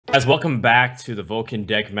Guys, welcome back to the Vulcun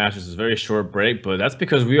Deckmasters. It's a very short break, but that's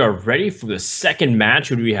because we are ready for the second match.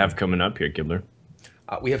 Who do we have coming up here, Kibler?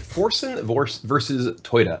 We have Forsen versus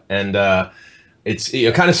Theude, and it's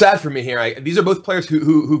kind of sad for me here. These are both players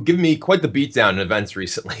who give me quite the beatdown in events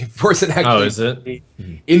recently. Forsen actually is it?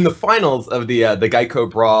 In the finals of the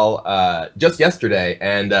Geico Brawl just yesterday,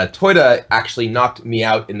 and Theude actually knocked me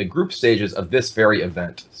out in the group stages of this very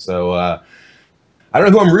event. So I don't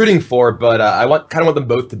know who I'm rooting for, but I kind of want them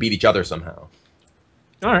both to beat each other somehow.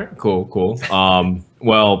 All right, cool.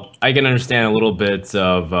 Well, I can understand a little bit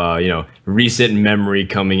of recent memory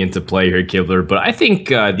coming into play here, Kibler, but I think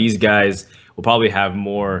these guys will probably have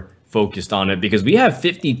more focused on it because we have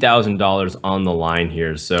 $50,000 on the line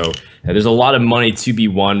here. So there's a lot of money to be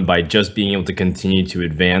won by just being able to continue to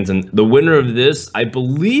advance. And the winner of this, I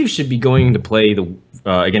believe, should be going to play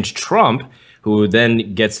against Trump, who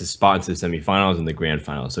then gets his spot into the semifinals and the grand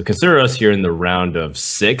finals. So consider us here in the round of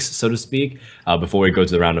 6, so to speak, before we go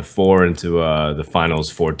to the round of 4 into the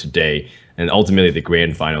finals for today, and ultimately the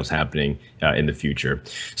grand finals happening in the future.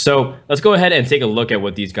 So let's go ahead and take a look at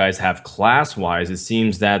what these guys have class-wise. It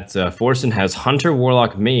seems that Forsen has Hunter,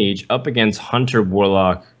 Warlock, Mage up against Hunter,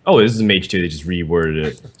 Warlock. Oh, this is Mage 2. They just reworded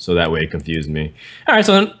it, so that way it confused me. All right,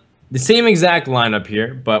 so then the same exact lineup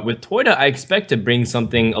here, but with Theude, I expect to bring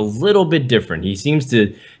something a little bit different. He seems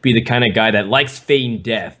to be the kind of guy that likes Feign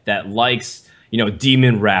Death, that likes,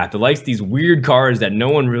 Demon Wrath, that likes these weird cards that no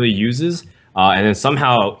one really uses, and then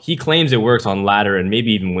somehow he claims it works on ladder and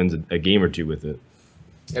maybe even wins a game or two with it.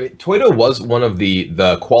 I mean, Theude was one of the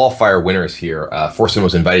qualifier winners here. Forsen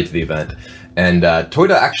was invited to the event, and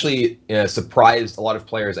Theude actually surprised a lot of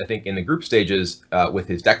players, I think, in the group stages with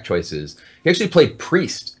his deck choices. He actually played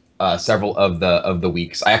Priest several of the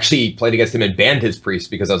weeks. I actually played against him and banned his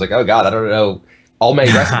Priest because I was like, oh god, I don't know, all my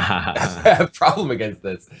recipes have a problem against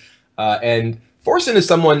this. And Forsen is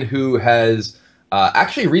someone who has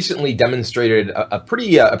actually recently demonstrated a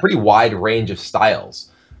pretty wide range of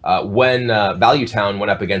styles. When Value Town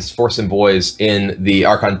went up against Forsen boys in the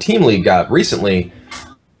Archon Team League recently,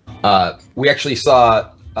 we actually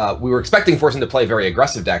saw we were expecting Forsen to play very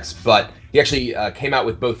aggressive decks, but he actually came out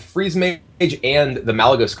with both Freeze Mage and the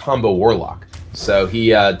Malagos combo Warlock. So he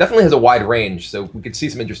definitely has a wide range, so we could see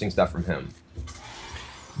some interesting stuff from him.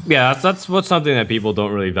 Yeah, that's what's something that people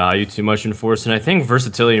don't really value too much in Forsen. I think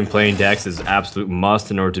versatility in playing decks is an absolute must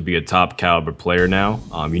in order to be a top caliber player now.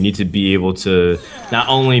 You need to be able to not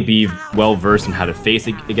only be well versed in how to face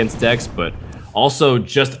against decks, but also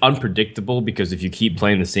just unpredictable, because if you keep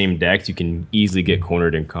playing the same decks, you can easily get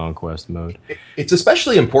cornered in conquest mode. It's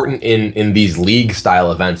especially important in these league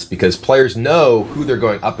style events because players know who they're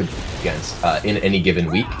going up against in any given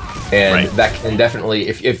week. And that can definitely,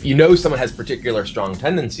 if you know someone has particular strong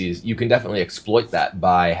tendencies, you can definitely exploit that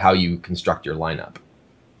by how you construct your lineup.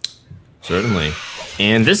 Certainly.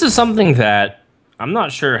 And this is something that I'm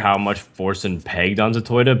not sure how much Forsen pegged onto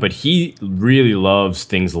Theude, but he really loves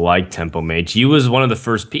things like Tempo Mage. He was one of the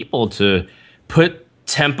first people to put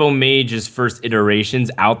Tempo Mage's first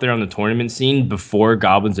iterations out there on the tournament scene before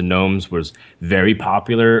Goblins and Gnomes was very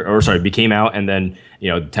popular, or sorry, became out, and then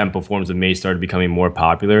Tempo forms of Mage started becoming more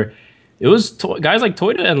popular. It was guys like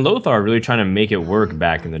Theude and Lothar really trying to make it work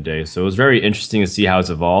back in the day. So it was very interesting to see how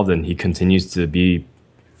it's evolved, and he continues to be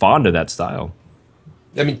fond of that style.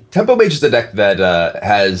 I mean, Tempo Mage is a deck that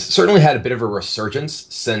has certainly had a bit of a resurgence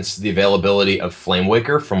since the availability of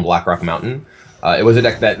Flamewaker from Blackrock Mountain. It was a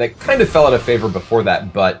deck that kind of fell out of favor before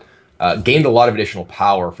that, but gained a lot of additional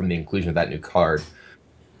power from the inclusion of that new card.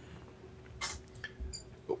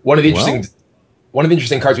 One of the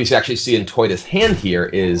interesting cards we actually see in Theude's hand here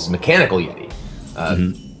is Mechanical Yeti.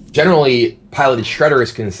 Generally, Piloted Shredder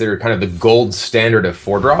is considered kind of the gold standard of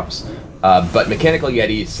 4-drops, but Mechanical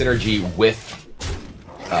Yeti synergy with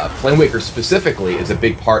Flamewaker specifically is a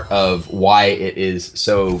big part of why it is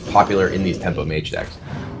so popular in these Tempo Mage decks.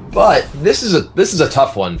 But this is a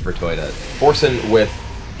tough one for Theude. Forsen with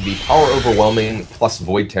the Power Overwhelming plus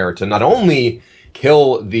Void Terror to not only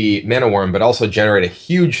kill the Mana Worm, but also generate a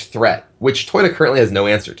huge threat, which Theude currently has no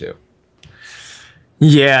answer to.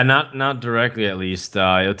 Yeah, not directly at least.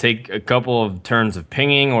 It'll take a couple of turns of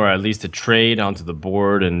pinging or at least a trade onto the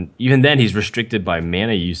board, and even then he's restricted by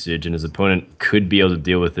mana usage and his opponent could be able to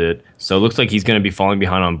deal with it. So it looks like he's going to be falling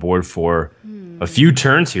behind on board for a few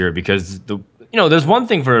turns here because there's one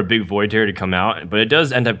thing for a big Void Terror to come out, but it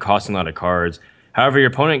does end up costing a lot of cards. However, your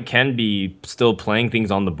opponent can be still playing things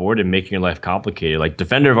on the board and making your life complicated. Like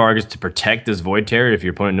Defender of Argus to protect this Void Terror if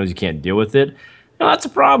your opponent knows you can't deal with it. No, that's a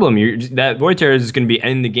problem. That Void Terror is going to be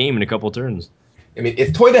ending the game in a couple turns. I mean,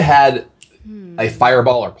 if Theude had a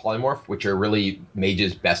Fireball or Polymorph, which are really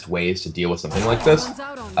Mage's best ways to deal with something like this,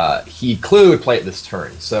 he clearly would play it this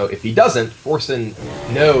turn. So if he doesn't, Forsen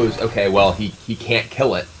knows, okay, well, he can't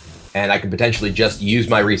kill it, and I can potentially just use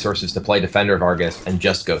my resources to play Defender of Argus and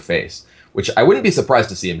just go face, which I wouldn't be surprised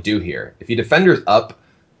to see him do here. If he Defenders up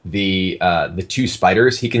the 2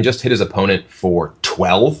 spiders, he can just hit his opponent for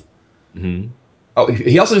 12. Mm-hmm. Oh,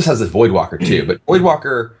 he also just has this Voidwalker too, but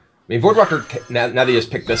Voidwalker, I mean, Voidwalker, now that he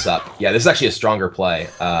just picked this up, yeah, this is actually a stronger play,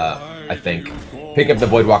 I think. Picking up the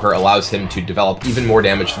Voidwalker allows him to develop even more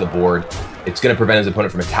damage to the board. It's going to prevent his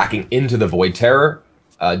opponent from attacking into the Void Terror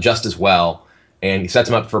just as well, and he sets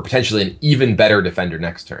him up for potentially an even better defender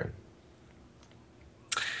next turn.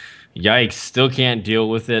 Yikes, still can't deal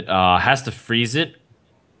with it. Has to freeze it.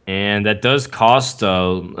 And that does cost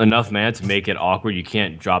enough mana to make it awkward. You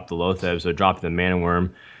can't drop the Loatheb, so drop the Mana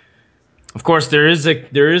Worm. Of course, there is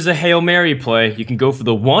a Hail Mary play. You can go for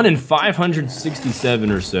the 1 in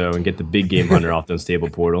 567 or so and get the big game hunter off the Unstable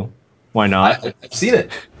Portal. Why not? I've seen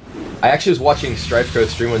it. I actually was watching Strifeco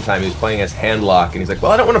stream one time. He was playing as Handlock, and he's like,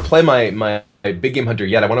 well, I don't want to play my big game hunter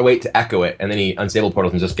yet. I want to wait to echo it. And then he Unstable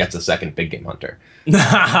Portals and just gets a second big game hunter.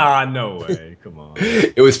 No way. Come on.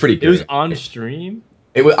 It was pretty good. It was on stream?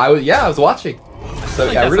 I was watching.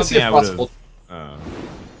 So yeah, we're gonna see if possible. I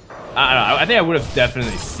don't know. I think I would have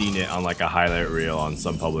definitely seen it on like a highlight reel on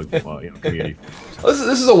some public community. Well,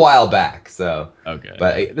 this is a while back, so okay.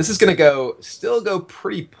 But this is gonna still go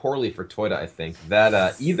pretty poorly for Theude. I think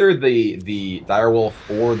that either the Direwolf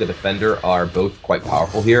or the Defender are both quite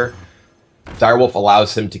powerful here. Direwolf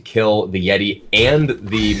allows him to kill the Yeti and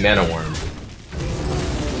the Mana Worm.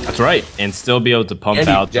 That's right, and still be able to pump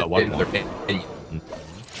out one more.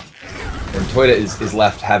 And Theude is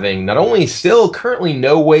left having not only still currently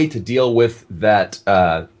no way to deal with that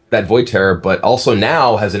Void Terror, but also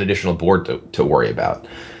now has an additional board to worry about.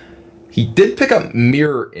 He did pick up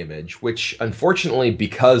Mirror Image, which unfortunately,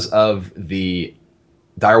 because of the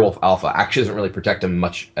Direwolf Alpha, actually doesn't really protect him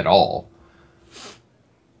much at all.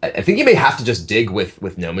 I think he may have to just dig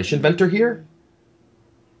with Gnomish Inventor here.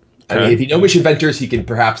 Okay. I mean, if he Gnomish Inventors, he can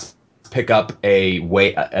perhaps pick up a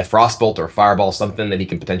Frostbolt or a Fireball, something that he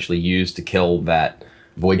can potentially use to kill that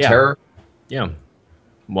Void Terror. Yeah.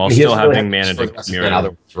 While still having mana to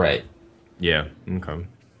mirror. Right. Yeah. Okay.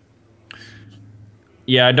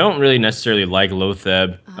 Yeah, I don't really necessarily like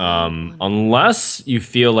Loatheb, unless you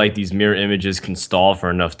feel like these mirror images can stall for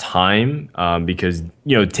enough time, because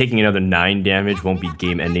taking another 9 damage won't be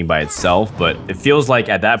game ending by itself. But it feels like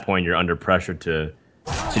at that point you're under pressure to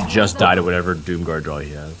just die to whatever Doomguard draw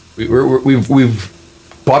he has. We've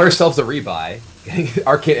bought ourselves a rebuy, getting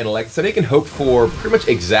Arcane Intellect, so they can hope for pretty much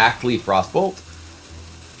exactly Frostbolt.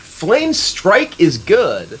 Flame Strike is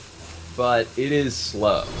good, but it is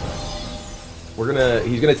slow.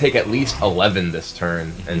 He's gonna take at least 11 this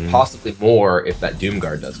turn, and possibly more if that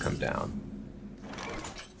Doomguard does come down.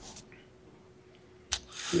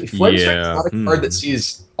 Flame Strike is not a card that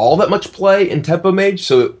sees all that much play in Tempo Mage,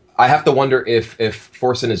 so I have to wonder if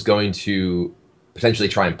Forsen is going to potentially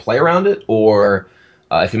try and play around it, or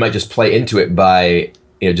if he might just play into it by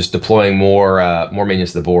just deploying more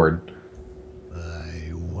minions to the board.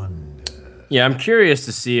 I wonder. Yeah, I'm curious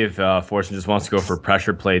to see if Forsen just wants to go for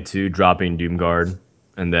pressure play too, dropping Doomguard,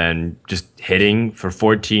 and then just hitting for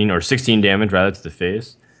 14 or 16 damage rather to the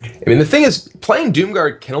face. I mean, the thing is, playing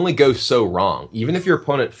Doomguard can only go so wrong. Even if your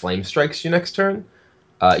opponent Flame Strikes you next turn,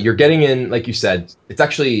 you're getting in, like you said, it's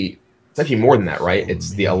actually more than that, right?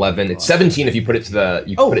 It's the 11. It's 17 if you put it to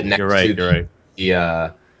put it next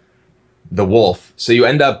to the Wolf. So you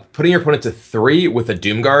end up putting your opponent to 3 with a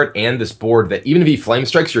Doomguard and this board that even if he Flame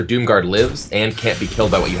Strikes, your Doomguard lives and can't be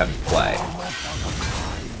killed by what you have in play.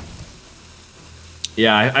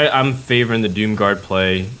 Yeah, I'm favoring the Doomguard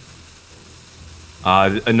play.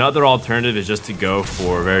 Another alternative is just to go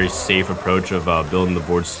for a very safe approach of building the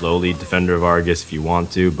board slowly, Defender of Argus if you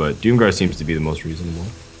want to, but Doomguard seems to be the most reasonable.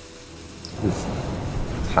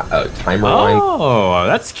 Timer line. Oh,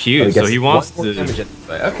 that's cute. So he wants to.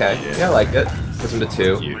 Okay, yeah, I like it. Puts him to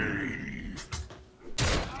 2.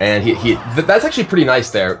 And that's actually pretty nice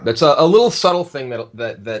there. That's a little subtle thing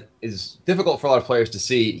that is difficult for a lot of players to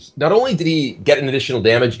see. Not only did he get an additional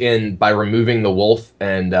damage in by removing the Wolf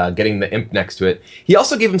and getting the Imp next to it, he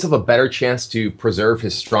also gave himself a better chance to preserve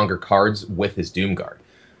his stronger cards with his Doomguard.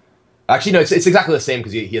 Actually, no, it's exactly the same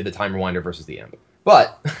because he had the Time Rewinder versus the Imp.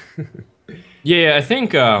 But yeah, I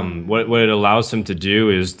think what it allows him to do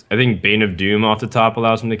is, I think Bane of Doom off the top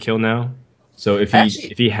allows him to kill now. So if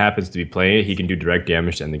he happens to be playing it, he can do direct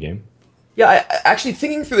damage to end the game. Yeah, actually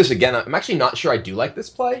thinking through this again, I'm actually not sure I do like this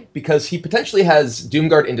play because he potentially has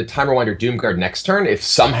Doomguard into Time Rewinder Doomguard next turn if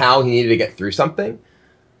somehow he needed to get through something.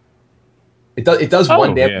 It does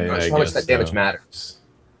one damage. I'm not sure how much that damage matters.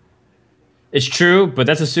 It's true, but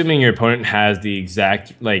that's assuming your opponent has the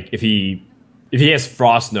exact, like, if he has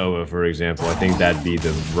Frost Nova, for example, I think that'd be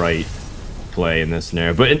the right play in this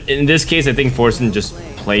scenario. But in this case, I think Forsen just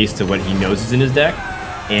plays to what he knows is in his deck.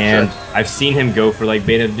 And sure. I've seen him go for like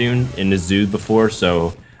Bane of Dune in the Zoo before,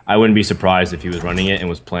 so I wouldn't be surprised if he was running it and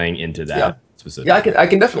was playing into that specifically. Yeah, I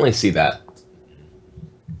can definitely see that.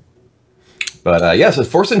 But yeah, so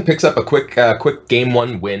Forsen picks up a quick game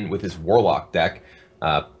 1 win with his Warlock deck,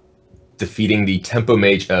 defeating the Tempo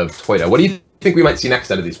Mage of Theude. What do you think we might see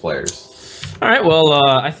next out of these players? All right, well,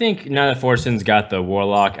 I think now that Forsen's got the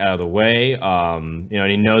Warlock out of the way, and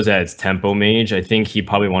he knows that it's Tempo Mage, I think he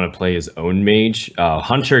probably want to play his own Mage.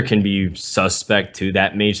 Hunter can be suspect to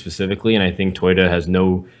that Mage specifically, and I think Theude has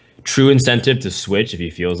no true incentive to switch if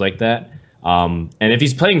he feels like that. And if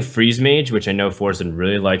he's playing Freeze Mage, which I know Forsen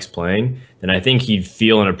really likes playing, then I think he'd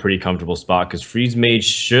feel in a pretty comfortable spot, because Freeze Mage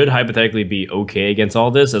should hypothetically be okay against all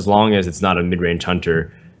this, as long as it's not a mid-range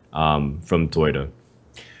Hunter from Theude.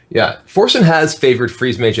 Yeah, Forsen has favored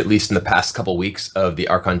Freeze Mage at least in the past couple weeks of the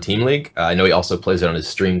Archon Team League. I know he also plays it on his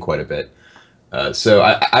stream quite a bit. So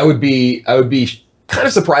I would be kind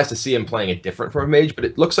of surprised to see him playing it different from a Mage, but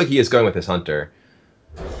it looks like he is going with his Hunter.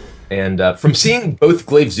 And from seeing both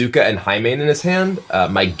Glaive Zuka and Highmane in his hand,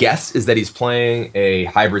 my guess is that he's playing a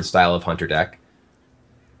hybrid style of Hunter deck.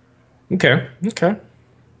 Okay.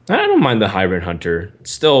 I don't mind the hybrid Hunter.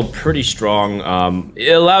 It's still pretty strong.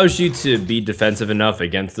 It allows you to be defensive enough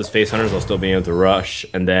against the Space Hunters while still being able to rush,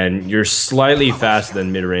 and then you're slightly faster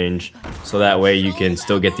than mid-range, so that way you can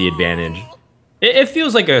still get the advantage. It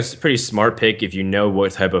feels like a pretty smart pick if you know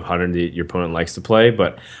what type of Hunter your opponent likes to play,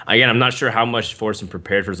 but again, I'm not sure how much Forsen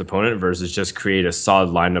prepared for his opponent versus just create a solid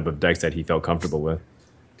lineup of decks that he felt comfortable with.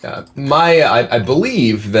 I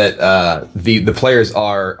believe that the players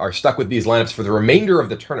are stuck with these lineups for the remainder of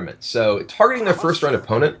the tournament. So targeting their first round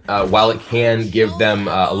opponent, while it can give them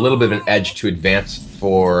a little bit of an edge to advance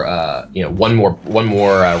for one more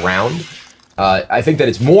round, I think that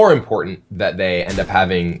it's more important that they end up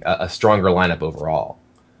having a stronger lineup overall.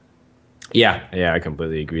 Yeah, I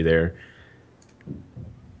completely agree there.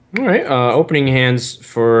 All right, opening hands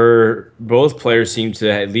for both players seem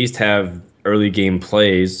to at least have early game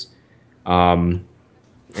plays. And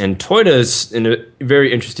Theude's in a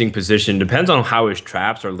very interesting position. Depends on how his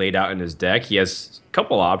traps are laid out in his deck. He has a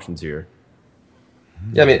couple options here.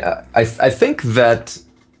 Yeah, I mean, I think that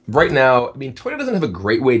right now, I mean, Theude doesn't have a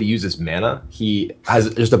great way to use his mana. He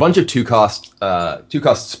has just a bunch of two cost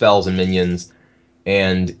spells and minions,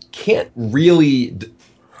 and can't really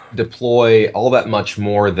deploy all that much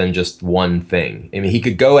more than just one thing. I mean, he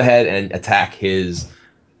could go ahead and attack his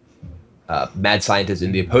Mad Scientist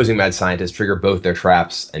and the opposing Mad Scientist, trigger both their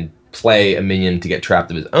traps, and play a minion to get trapped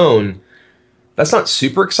of his own. That's not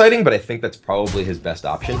super exciting, but I think that's probably his best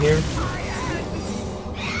option here.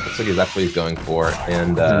 Looks like that's what he's going for,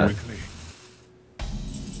 and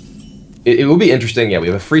it will be interesting. Yeah, we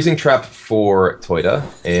have a freezing trap for Theude,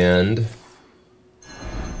 and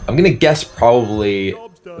I'm gonna guess probably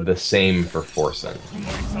the same for Forsen.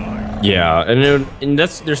 Yeah, and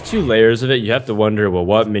there's two layers of it. You have to wonder, well,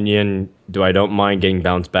 what minion do I don't mind getting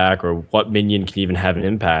bounced back, or what minion can even have an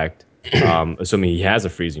impact, assuming he has a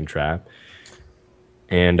freezing trap.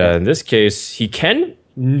 And in this case, he can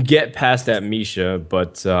get past that Misha,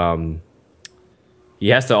 but he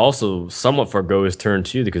has to also somewhat forgo his turn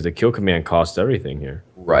too, because the kill command costs everything here.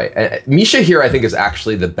 Right, and Misha here I think is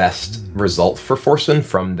actually the best result for Forsen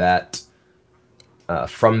from that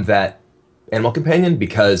Animal Companion,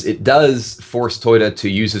 because it does force Theude to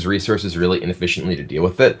use his resources really inefficiently to deal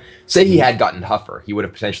with it. Say he had gotten Huffer, he would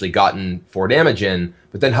have potentially gotten 4 damage in,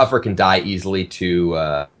 but then Huffer can die easily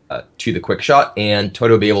to the quick shot, and Theude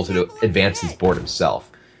will be able to advance his board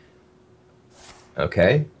himself.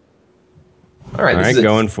 Okay. All right,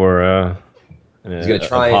 going for he's going to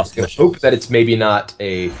try and hope that it's maybe not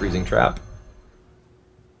a freezing trap.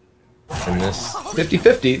 And this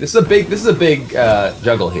 50-50, this is a big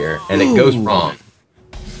juggle here, and it goes wrong.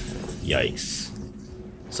 Yikes.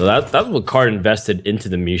 So that's what card invested into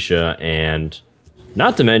the Misha, and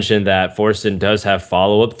not to mention that Forsen does have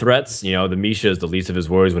follow-up threats. You know, the Misha is the least of his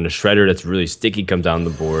worries when a Shredder that's really sticky comes down the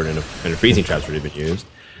board and a freezing trap's already been used.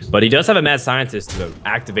 But he does have a Mad Scientist to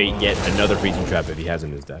activate yet another freezing trap if he has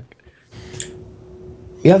in his deck.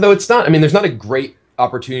 Yeah, though it's not, I mean, there's not a great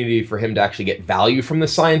opportunity for him to actually get value from the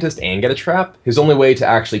scientist and get a trap. His only way to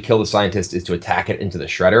actually kill the scientist is to attack it into the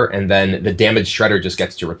shredder, and then the damaged shredder just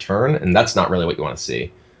gets to return, and that's not really what you want to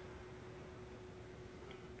see.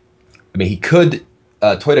 I mean, he could...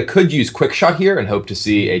 Theude could use Quick Shot here and hope to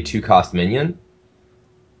see a 2-cost minion.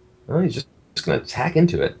 Oh, he's just going to attack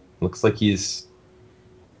into it. Looks like he's...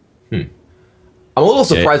 I'm a little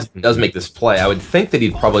surprised if he does make this play. I would think that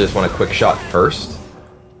he'd probably just want a Quick Shot first,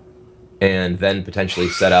 and then potentially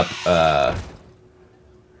set up,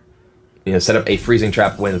 set up a freezing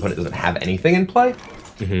trap when the opponent doesn't have anything in play.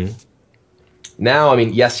 Now, I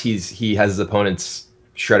mean, yes, he has his opponent's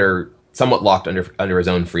shredder somewhat locked under his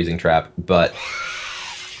own freezing trap, but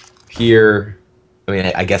here, I mean,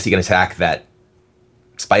 I guess he can attack that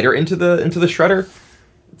spider into the shredder.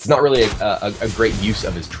 It's not really a great use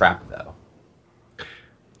of his trap, though.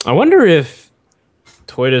 I wonder if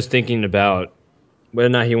Theude's thinking about whether or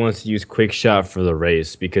not he wants to use Quick Shot for the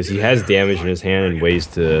race, because he has damage in his hand and ways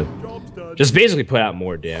to just basically put out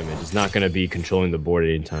more damage. He's not going to be controlling the board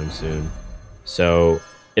anytime soon. So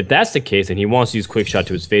if that's the case, then he wants to use Quick Shot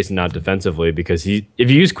to his face and not defensively, because if you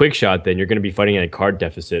use Quick Shot, then you're going to be fighting at a card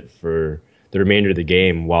deficit for the remainder of the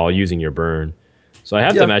game while using your burn. So I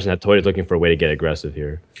have to imagine that Theude's looking for a way to get aggressive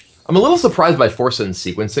here. I'm a little surprised by Forsen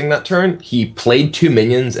sequencing that turn. He played 2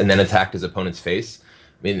 minions and then attacked his opponent's face.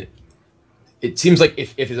 I mean, it seems like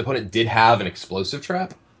if his opponent did have an explosive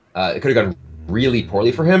trap, it could have gone really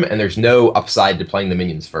poorly for him, and there's no upside to playing the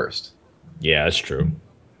minions first. Yeah, that's true.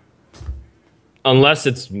 Unless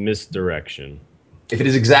it's misdirection. If it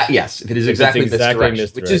is exactly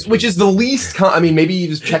misdirection, which is the least. I mean, maybe he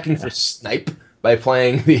was checking for snipe by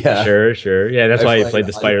playing the. Sure. Yeah, that's why he played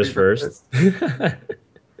the spiders first.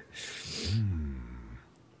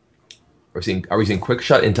 Are we seeing Quick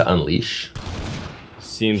Shot into Unleash?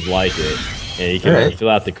 Seems like it. And you can fill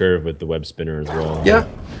out the curve with the web spinner as well. Yeah.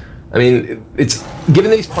 I mean, it's given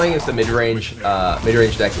that he's playing against the mid-range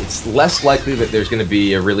deck, it's less likely that there's going to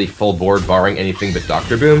be a really full board barring anything but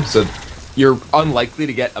Dr. Boom. So you're unlikely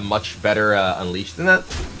to get a much better Unleash than that.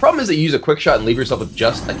 Problem is that you use a Quick Shot and leave yourself with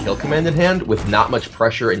just a kill command in hand with not much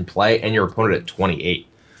pressure in play, and your opponent at 28.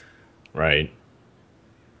 Right.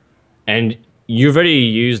 And you've already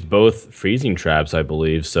used both freezing traps, I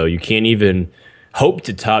believe, so you can't even hope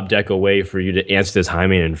to top deck a way for you to answer this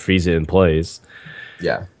Hyman and freeze it in place.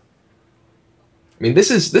 Yeah. I mean,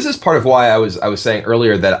 this is part of why I was saying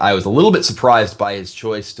earlier that I was a little bit surprised by his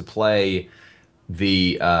choice to play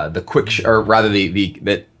the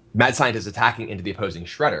Mad Scientist attacking into the opposing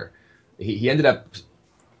shredder. He ended up,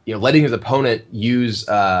 letting his opponent use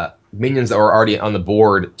minions that were already on the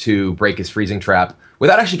board to break his freezing trap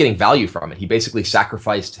without actually getting value from it. He basically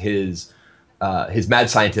sacrificed his Mad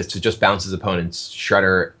Scientist to just bounce his opponent's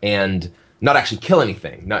shredder and not actually kill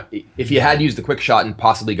anything. If he had used the Quick Shot and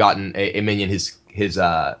possibly gotten a minion his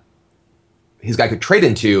guy could trade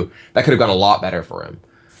into, that could have gone a lot better for him.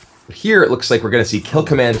 But here it looks like we're going to see Kill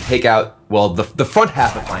Command take out, well, the front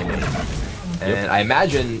half of Hyman. And I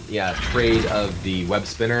imagine, trade of the Web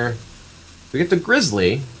Spinner. We get the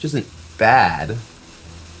Grizzly, which isn't bad.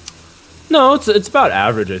 No, it's about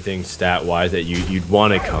average, I think, stat-wise, that you'd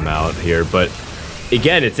want to come out here. But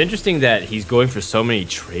again, it's interesting that he's going for so many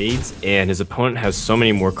trades, and his opponent has so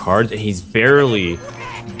many more cards, and he's barely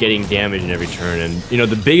getting damage in every turn. And,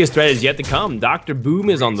 the biggest threat is yet to come. Dr. Boom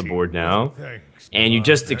is on the board now, and you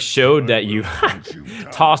just showed that you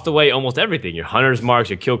tossed away almost everything. Your Hunter's Marks,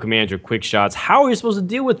 your Kill Commands, your Quick Shots. How are you supposed to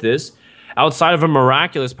deal with this outside of a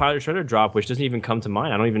miraculous Pilot Shredder drop, which doesn't even come to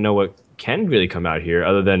mind? I don't even know what can really come out here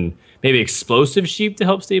other than maybe Explosive Sheep to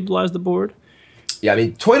help stabilize the board. Yeah, I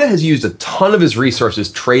mean, Theude has used a ton of his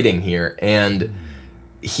resources trading here, and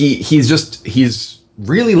he's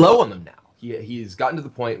really low on them now. He's gotten to the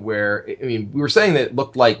point where, I mean, we were saying that it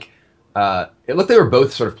looked like they were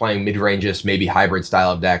both sort of playing mid-ranges, maybe hybrid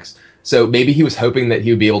style of decks. So maybe he was hoping that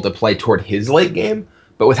he would be able to play toward his late game.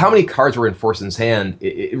 But with how many cards were in Forsen's hand,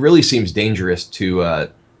 it really seems dangerous to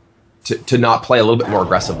not play a little bit more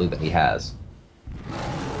aggressively than he has.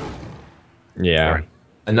 Yeah. Right.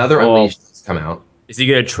 Another Unleashed has come out. Is he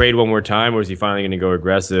going to trade one more time, or is he finally going to go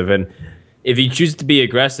aggressive? And if he chooses to be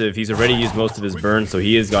aggressive, he's already used most of his burn, so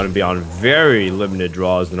he is going to be on very limited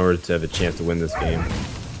draws in order to have a chance to win this game.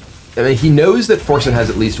 I mean, he knows that Forsen has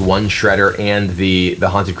at least one Shredder and the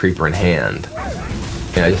Haunted Creeper in hand.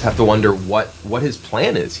 And I just have to wonder what his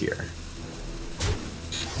plan is here.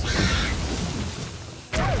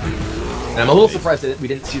 And I'm a little surprised that we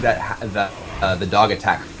didn't see the dog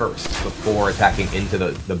attack first before attacking into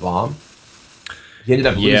the bomb. He ended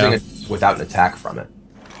up losing it without an attack from it.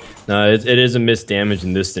 No, it is a missed damage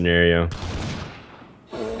in this scenario.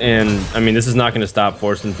 And I mean, this is not going to stop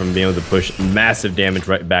Forsen from being able to push massive damage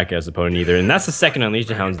right back at his opponent either. And that's the second Unleash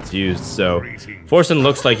the Hounds that's used. So Forsen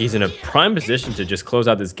looks like he's in a prime position to just close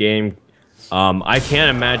out this game. I can't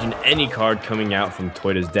imagine any card coming out from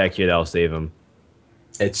Theude's deck here that'll save him.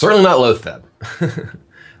 It's certainly not Lotheb. I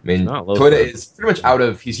mean, Theude is pretty much out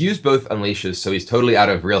of... He's used both Unleashes, so he's totally out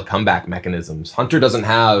of real comeback mechanisms. Hunter doesn't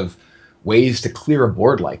have ways to clear a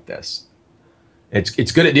board like this.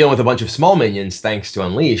 It's good at dealing with a bunch of small minions thanks to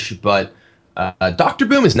Unleash, but Dr.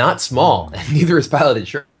 Boom is not small, and neither is Piloted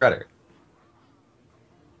Shredder.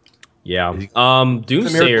 Yeah,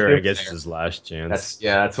 Doomsayer, I guess, is his last chance.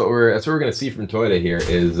 That's what we're gonna see from Theude here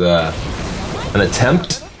is an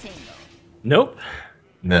attempt. Nope.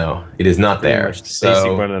 No, it is not there. Basic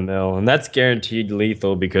run of the mill, and that's guaranteed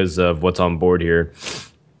lethal because of what's on board here.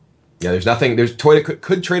 Yeah, there's nothing. Theude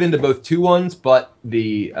could trade into both 2/1s, but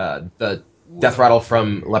the Death Rattle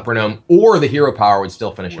from Lepronome or the Hero Power would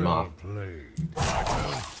still finish him off.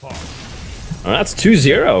 That's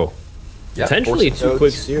 2-0. Yeah, Potentially a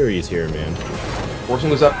 2-quick series here, man. Forsen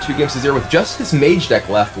was up 2-0 with just his Mage deck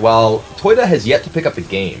left, while Theude has yet to pick up the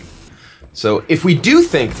game. So if we do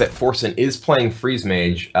think that Forsen is playing Freeze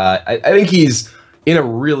Mage, I think he's in a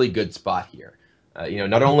really good spot here.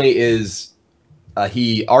 Not only is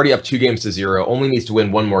he already up 2-0, only needs to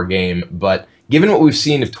win one more game, but given what we've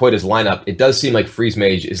seen of Theude's lineup, it does seem like Freeze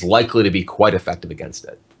Mage is likely to be quite effective against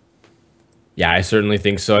it. Yeah, I certainly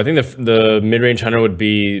think so. I think the mid-range hunter would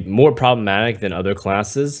be more problematic than other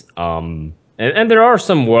classes. And there are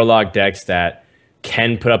some Warlock decks that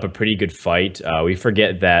can put up a pretty good fight. We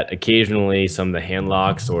forget that occasionally some of the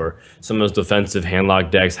handlocks or some of those defensive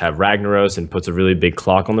handlock decks have Ragnaros and puts a really big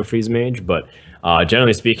clock on the Freeze Mage. But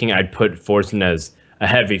generally speaking, I'd put Forsen as a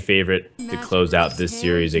heavy favorite to close out this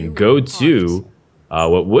series and go to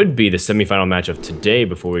what would be the semifinal match of today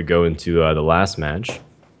before we go into the last match.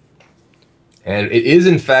 And it is,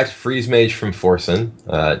 in fact, Freeze Mage from Forsen,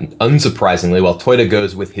 unsurprisingly, while Theude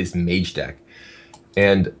goes with his Mage deck.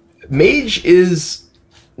 And Mage is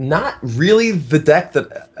not really the deck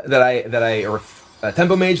or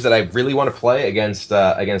Tempo Mage that I really want to play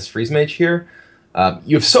against Freeze Mage here.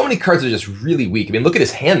 You have so many cards that are just really weak. I mean, look at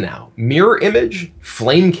his hand now. Mirror Image,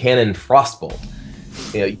 Flame Cannon, Frostbolt.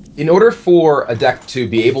 In order for a deck to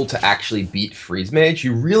be able to actually beat Freeze Mage,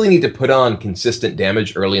 you really need to put on consistent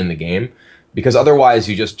damage early in the game, because otherwise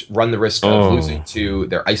you just run the risk of losing to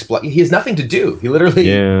their Ice Block. He has nothing to do. He literally...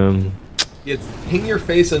 He has Ping Your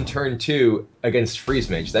Face on turn 2 against Freeze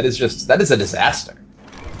Mage. That is a disaster.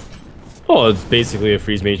 Well, it's basically a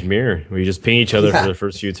Freeze Mage mirror, where you just ping each other for the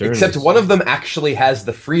first few turns. Except one of them actually has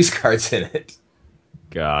the freeze cards in it.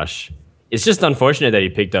 Gosh. It's just unfortunate that he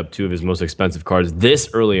picked up 2 of his most expensive cards this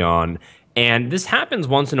early on. And this happens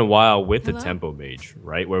once in a while with the Tempo Mage,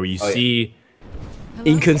 right? Where you see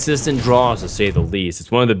inconsistent draws, to say the least. It's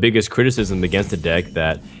one of the biggest criticisms against the deck,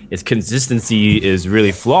 that its consistency is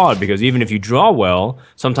really flawed, because even if you draw well,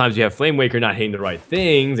 sometimes you have Flame Waker not hitting the right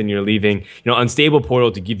things, and you're leaving, Unstable Portal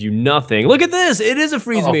to give you crushed. Look at this! It is a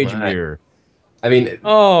Freeze Mage mirror. I mean,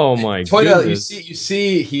 oh my goodness! You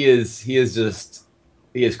see, he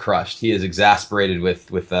is crushed. He is exasperated with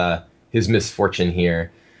his misfortune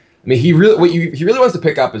here. I mean, he really wants to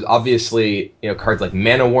pick up is obviously cards like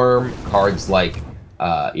Mana Worm, cards like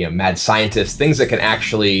Mad Scientist, things that can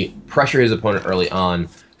actually pressure his opponent early on.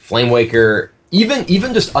 Flame Waker, even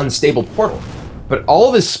just Unstable Portal. But all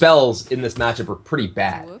of his spells in this matchup are pretty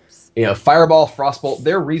bad. Whoops. Fireball, Frostbolt,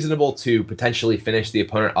 they're reasonable to potentially finish the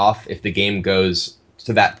opponent off if the game goes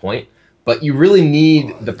to that point. But you really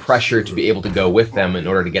need the pressure to be able to go with them in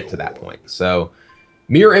order to get to that point. So,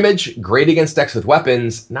 Mirror Image, great against decks with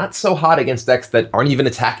weapons, not so hot against decks that aren't even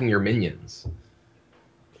attacking your minions.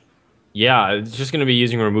 Yeah, it's just going to be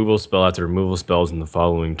using removal spell after removal spells in the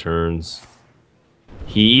following turns.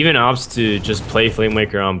 He even opts to just play Flame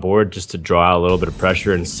Waker on board just to draw out a little bit of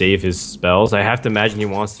pressure and save his spells. I have to imagine he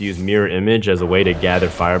wants to use Mirror Image as a way to gather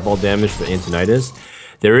Fireball damage for Antonidas.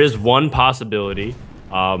 There is one possibility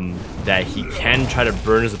that he can try to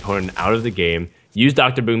burn his opponent out of the game, use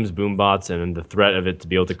Dr. Boom's Boombots and the threat of it to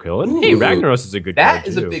be able to kill. And hey, Ragnaros is a good card, That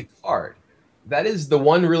is a big card. That is the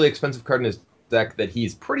one really expensive card in his deck that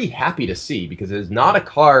he's pretty happy to see, because it is not a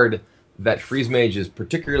card that Freeze Mage is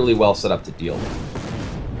particularly well set up to deal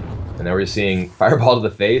with. And now we're seeing Fireball to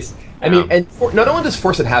the face. I mean, and not only does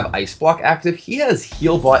Forsen have Ice Block active, he has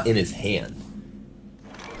Healbot in his hand.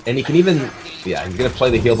 And he can even, he's going to play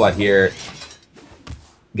the Healbot here,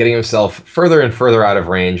 getting himself further and further out of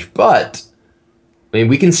range. But, I mean,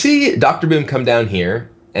 we can see Dr. Boom come down here,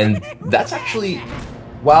 and that's actually,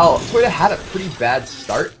 while Theude had a pretty bad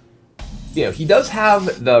start, he does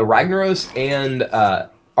have the Ragnaros and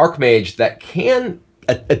Archmage that can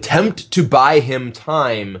attempt to buy him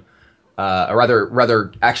time, or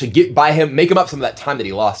rather actually make him up some of that time that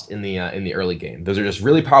he lost in the early game. Those are just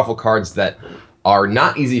really powerful cards that are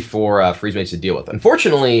not easy for Freeze Mage to deal with.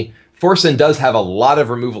 Unfortunately, Forsen does have a lot of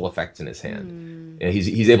removal effects in his hand.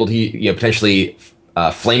 He's able to potentially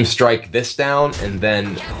Flame Strike this down, and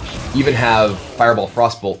then even have Fireball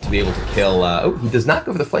Frostbolt to be able to kill. Oh, he does not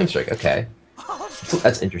go for the Flame Strike. Okay, so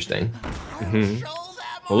that's interesting.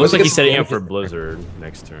 Well, looks like he's setting up for Blizzard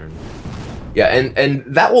next turn. Yeah, and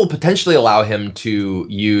that will potentially allow him to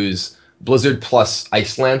use Blizzard plus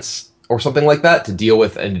Ice Lance or something like that to deal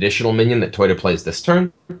with an additional minion that Theude plays this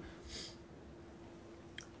turn. Yep.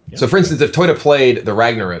 So, for instance, if Theude played the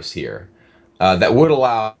Ragnaros here, that would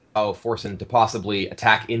allow Forsen to possibly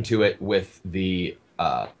attack into it with the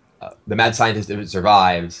Mad Scientist if it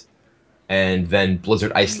survives, and then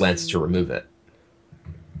Blizzard Ice Lance to remove it.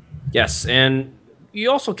 Yes, and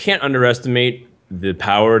you also can't underestimate the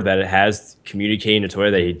power that it has communicating to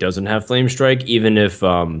Theude that he doesn't have Flame Strike, even if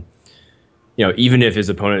even if his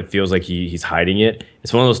opponent feels like he's hiding it.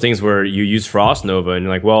 It's one of those things where you use Frost Nova and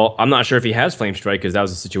you're like, well, I'm not sure if he has Flame Strike because that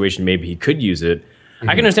was a situation maybe he could use it.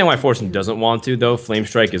 I can understand why Forsen doesn't want to, though. Flame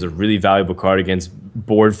Strike is a really valuable card against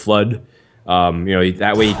board flood.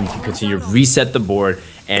 That way he can continue to reset the board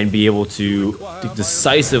and be able to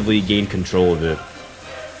decisively gain control of it.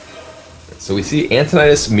 So we see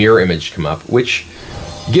Antonidas Mirror Image come up, which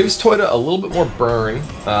gives Theude a little bit more burn.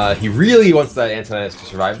 He really wants that Antonidas to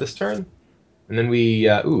survive this turn. And then we,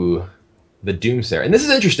 the Doomsayer. And this is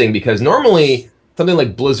interesting because normally something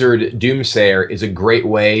like Blizzard Doomsayer is a great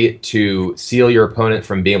way to seal your opponent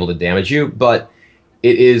from being able to damage you, but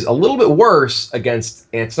it is a little bit worse against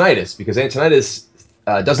Antonidas because Antonidas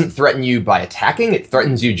doesn't threaten you by attacking, it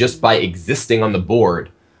threatens you just by existing on the board.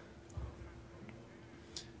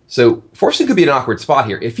 So Forsen could be an awkward spot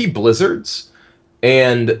here. If he Blizzards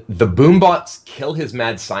and the Boombots kill his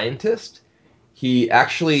Mad Scientist, he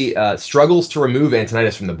actually struggles to remove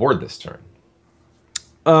Antonidas from the board this turn.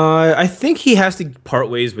 I think he has to part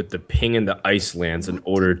ways with the Ping and the Ice Lance in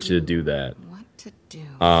order to do that. What to do?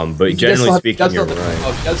 But generally speaking, you're right.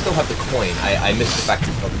 Oh, he does still have the coin. I missed the fact that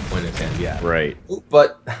he held the coin in his hand. Yeah. Right.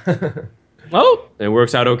 But well, it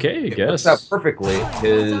works out okay, I guess. It works out perfectly.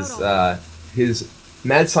 His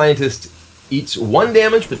Mad Scientist eats 1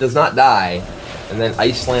 damage but does not die, and then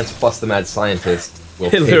Ice Lance plus the Mad Scientist will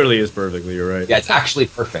It literally is perfectly, you're right. Yeah, it's actually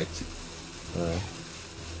perfect.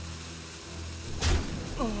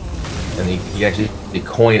 And he can actually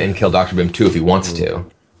coin and kill Dr. Boom too if he wants to,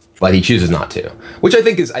 but he chooses not to, which I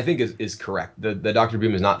think is correct. The Dr.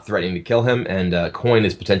 Boom is not threatening to kill him, and coin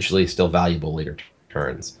is potentially still valuable later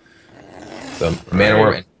turns. So Mana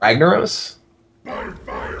Worm and Ragnaros.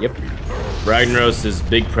 Yep. Ragnaros is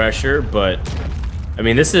big pressure, but I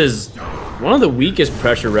mean this is one of the weakest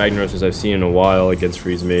pressure Ragnaroses I've seen in a while against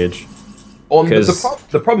Freeze Mage. Well,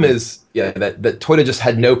 the problem is, yeah, that Theude just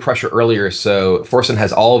had no pressure earlier, so Forsen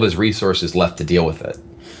has all of his resources left to deal with it.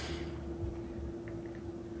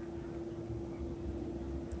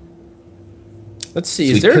 Let's see,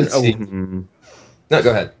 So is there... No, go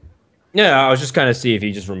ahead. Yeah, I was just kind of see if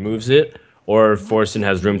he just removes it, or if Forsen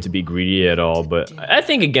has room to be greedy at all. But I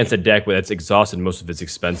think against a deck that's exhausted most of its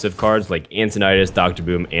expensive cards, like Antonidas, Dr.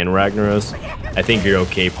 Boom, and Ragnaros, I think you're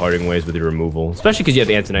okay parting ways with your removal. Especially because you have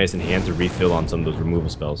Antonidas in hand to refill on some of those removal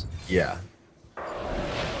spells. Yeah.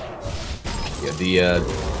 Yeah,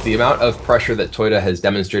 the amount of pressure that Theude has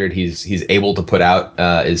demonstrated he's able to put out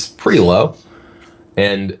is pretty low.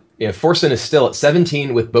 And Forsen is still at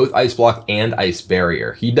 17 with both Ice Block and Ice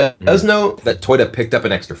Barrier. He does know that Theude picked up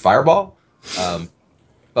an extra Fireball.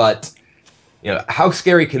 But how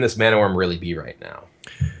scary can this Mana Worm really be right now?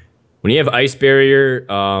 When you have Ice Barrier,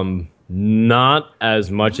 not as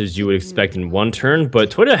much as you would expect in one turn, but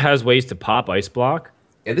Theude has ways to pop Ice Block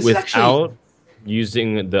without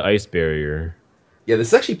using the Ice Barrier. Yeah, this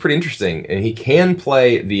is actually pretty interesting. And he can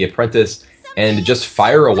play the Apprentice and just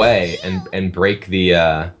fire away and break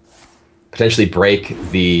the potentially break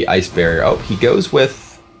the Ice Barrier. Oh, he goes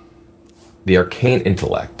with the Arcane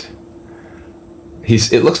Intellect.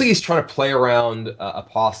 It looks like he's trying to play around a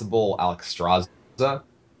possible Alexstrasza.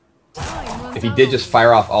 If he did just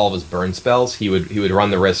fire off all of his burn spells, he would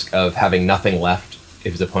run the risk of having nothing left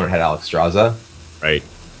if his opponent had Alexstrasza. Right.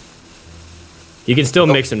 He can still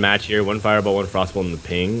mix and match here. 1 Fireball, 1 Frostbolt, and the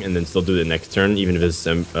Ping, and then still do the next turn, even if his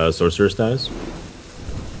Sorceress dies.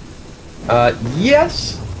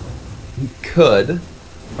 Yes, he could.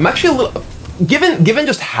 I'm actually a little given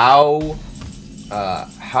just how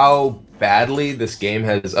badly this game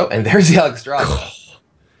has. Oh, and there's the Alexstrasza.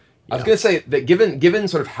 I was going to say that given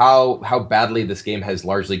sort of how badly this game has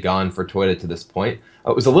largely gone for Theude to this point,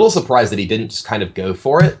 I was a little surprised that he didn't just kind of go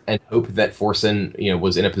for it and hope that Forsen,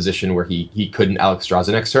 was in a position where he couldn't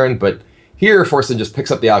Alexstrasza next turn. But here, Forsen just picks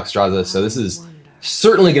up the Alexstrasza, so this is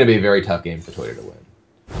certainly going to be a very tough game for Theude to win.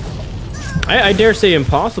 I dare say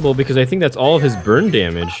impossible, because I think that's all of his burn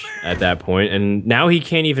damage at that point, and now he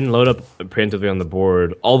can't even load up preemptively on the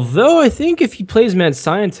board. Although I think if he plays Mad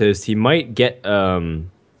Scientist, he might get a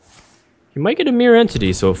mirror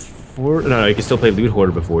entity. So no, he can still play Loot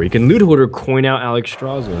Hoarder before. He can Loot Hoarder coin out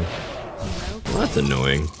Alexstrasza. Well, that's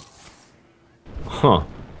annoying. Huh.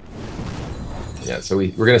 Yeah, so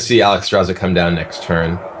we're going to see Alexstrasza come down next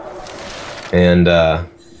turn, and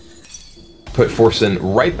put Forsen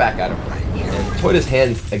right back out of range. And Theude's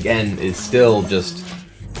hand, again, is still just...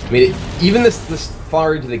 I mean, even this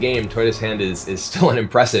far into the game, Theude's hand is still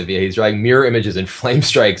unimpressive. Yeah, he's drawing mirror images and flame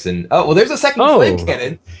strikes, and... Oh, well, there's a second flame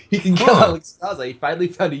cannon. He can kill Alexstrasza. He finally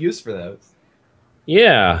found a use for those.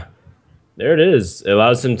 Yeah. There it is. It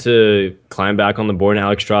allows him to climb back on the board, and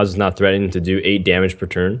Alexstrasza is not threatening to do 8 damage per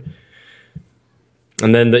turn.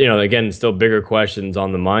 And then, again, still bigger questions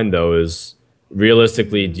on the mind, though, is...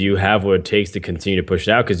 realistically, do you have what it takes to continue to push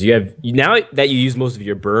it out? Because now that you use most of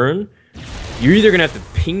your burn, you're either gonna have to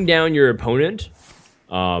ping down your opponent,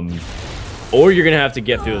 or you're gonna have to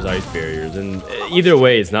get through those ice barriers. And either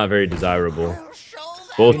way, it's not very desirable.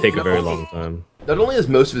 Both take a very long time. Not only is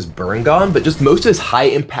most of his burn gone, but just most of his high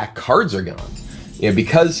impact cards are gone.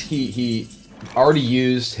 Because he already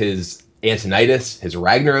used his Antonidas, his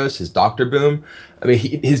Ragnaros, his Doctor Boom. I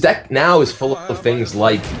mean, his deck now is full of things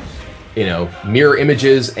like, mirror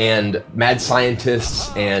images and mad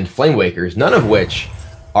scientists and flame wakers, none of which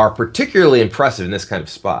are particularly impressive in this kind of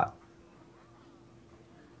spot.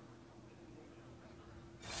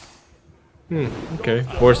 Okay.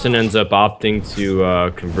 Forsen ends up opting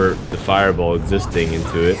to convert the fireball existing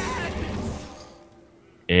into it.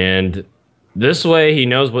 And this way he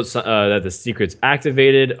knows that the secret's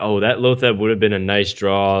activated. Oh, that Lotheb would have been a nice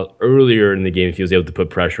draw earlier in the game if he was able to put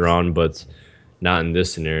pressure on, but not in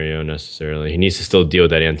this scenario, necessarily. He needs to still deal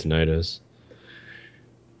with that Antonidas.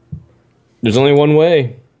 There's only one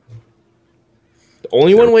way. The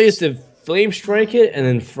only one way is to Flame Strike it and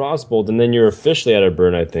then Frostbolt, and then you're officially out of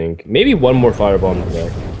burn, I think. Maybe one more Fireball in the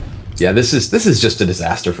deck. Yeah, this is just a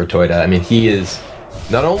disaster for Theude. I mean, he is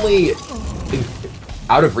not only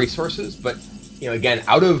out of resources, but, again,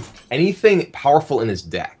 out of anything powerful in his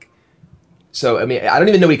deck. So, I mean, I don't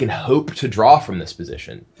even know he can hope to draw from this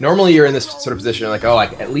position. Normally, you're in this sort of position like, oh,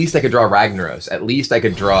 at least I could draw Ragnaros. At least I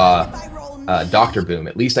could draw Doctor Boom.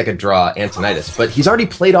 At least I could draw Antonidas. But he's already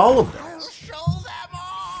played all of those.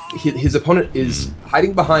 His opponent is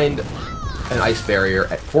hiding behind an ice barrier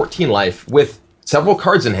at 14 life with several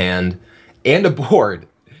cards in hand and a board.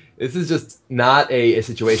 This is just not a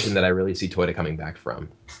situation that I really see Theude coming back from.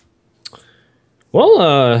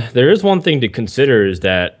 Well, there is one thing to consider, is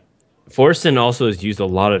that Forsen also has used a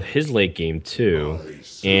lot of his late game too,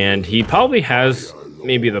 and he probably has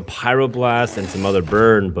maybe the Pyroblast and some other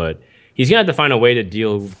burn, but he's gonna have to find a way to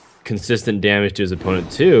deal consistent damage to his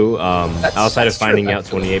opponent too, outside of finding out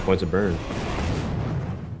 28 points of burn.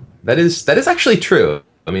 That is actually true.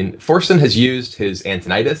 I mean, Forsen has used his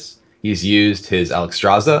Antonidas, he's used his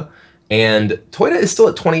Alexstrasza, and Theude is still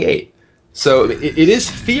at 28. So it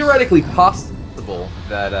is theoretically possible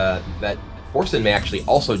that that Forsen may actually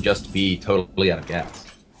also just be totally out of gas.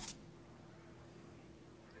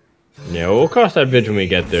 Yeah, we'll cross that bridge when we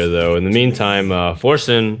get there, though. In the meantime,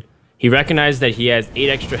 Forsen, he recognized that he has 8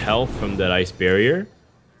 extra health from that ice barrier.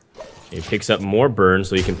 He picks up more burn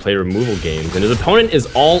so he can play removal games. And his opponent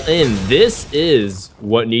is all in. This is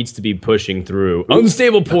what needs to be pushing through.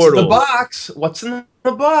 Unstable Portal. What's in the box? What's in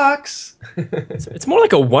the box? It's more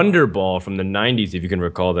like a Wonder Ball from the 90s, if you can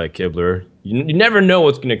recall that, Kibler. You never know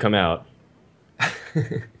what's going to come out.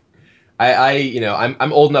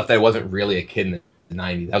 I'm old enough that I wasn't really a kid in the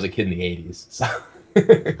 90s. I was a kid in the 80s. So.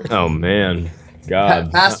 Oh, man.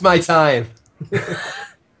 God. Past my time.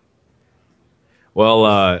 Well,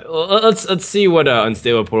 let's see what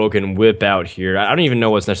Unstable Portal can whip out here. I don't even know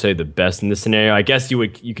what's necessarily the best in this scenario. I guess you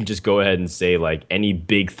can just go ahead and say like any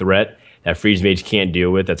big threat that Freeze Mage can't deal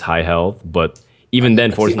with that's high health, but even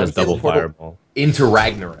then Forsen has double Fireball. Into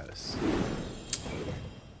Ragnaros.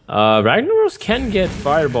 Ragnaros can get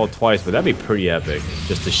Fireball twice, but that'd be pretty epic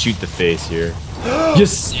just to shoot the face here.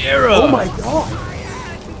 Ysera! Oh my god!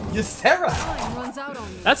 Ysera!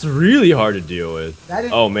 That's really hard to deal with.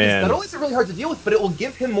 Oh man. Not only is it really hard to deal with, but it will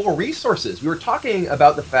give him more resources. We were talking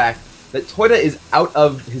about the fact that Theude is out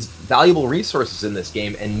of his valuable resources in this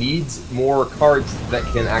game and needs more cards that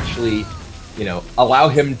can actually allow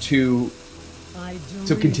him to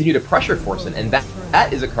continue to pressure Forsen, and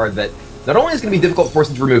that is a card that not only is going to be difficult for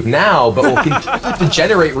Forsen to remove now, but will continue to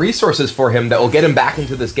generate resources for him that will get him back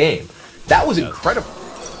into this game. That was incredible.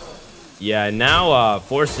 Yeah, now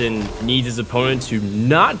Forsen needs his opponent to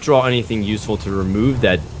not draw anything useful to remove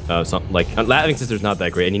that. Laughing Sister's not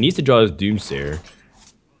that great, and he needs to draw his Doomsayer.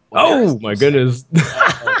 Oh my goodness!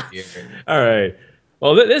 All right.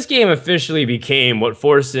 Well, this game officially became what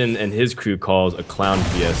Forsen and his crew calls a clown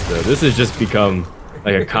fiesta. This has just become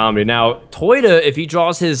like a comedy. Now, Theude, if he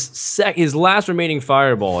draws his last remaining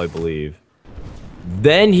Fireball, I believe,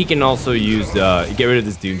 then he can also use get rid of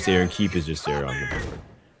this Doomsayer and keep his Ysera on the board.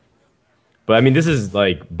 But I mean, this is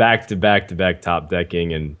like back-to-back-to-back top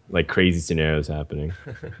decking and like crazy scenarios happening.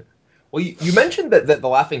 Well, you mentioned that the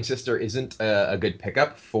Laughing Sister isn't a good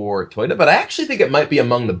pickup for Theude, but I actually think it might be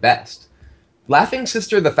among the best. Laughing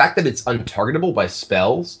Sister, the fact that it's untargetable by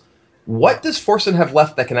spells, what does Forsen have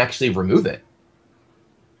left that can actually remove it?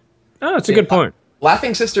 Oh, that's a good point.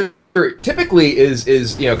 Laughing Sister typically is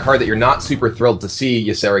a card that you're not super thrilled to see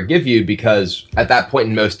Ysera give you, because at that point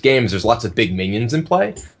in most games, there's lots of big minions in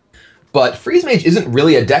play. But Freeze Mage isn't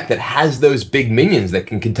really a deck that has those big minions that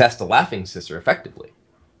can contest the Laughing Sister effectively.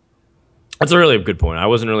 That's a really good point. I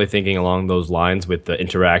wasn't really thinking along those lines with the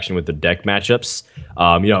interaction with the deck matchups.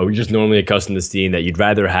 We're just normally accustomed to seeing that you'd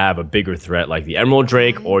rather have a bigger threat like the Emerald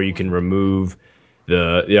Drake, or you can remove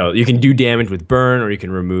you can do damage with Burn, or you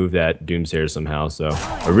can remove that Doomsayer somehow. So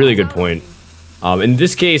a really good point. In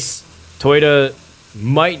this case, Theude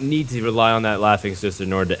might need to rely on that Laughing Sister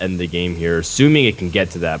in order to end the game here, assuming it can get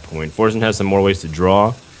to that point. Forsen has some more ways to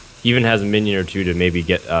draw. He even has a minion or two to maybe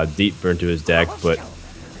get deeper into his deck, but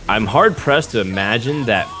I'm hard-pressed to imagine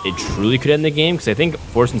that it truly could end the game, because I think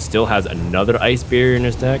Forsen still has another Ice Barrier in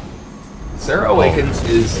his deck. Ysera Awakens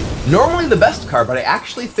is normally the best card, but I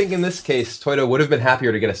actually think in this case, Theude would have been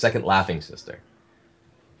happier to get a second Laughing Sister.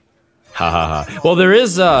 Well, there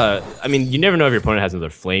is, I mean, you never know if your opponent has another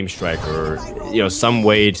Flame Strike or, some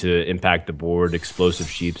way to impact the board, Explosive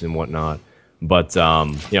Sheeps and whatnot. But,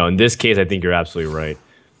 in this case, I think you're absolutely right.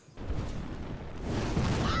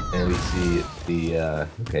 And we see the, a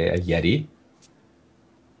Yeti.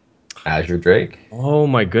 Azure Drake. Oh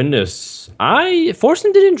my goodness.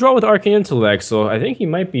 Forsen didn't draw with Arcane Intellect, so I think he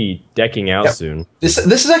might be decking out soon. This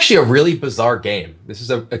is actually a really bizarre game. This is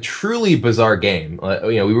a truly bizarre game.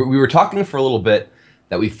 We were talking for a little bit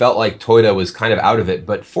that we felt like Theude was kind of out of it,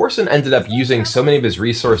 but Forsen ended up using so many of his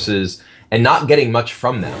resources and not getting much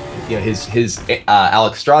from them. His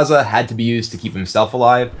Alexstrasza had to be used to keep himself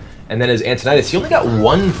alive, and then his Antonidas, he only got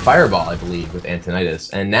one Fireball, I believe, with Antonidas,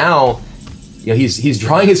 and now he's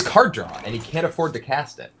drawing his card draw, and he can't afford to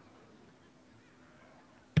cast it.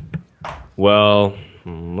 Well,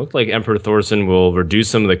 looks like Emperor Thorson will reduce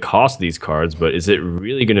some of the cost of these cards, but is it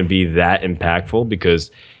really going to be that impactful?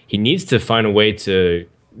 Because he needs to find a way to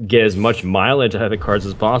get as much mileage out of the cards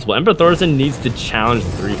as possible. Emperor Thorson needs to challenge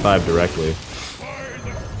the 3-5 directly.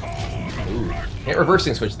 Ooh, can't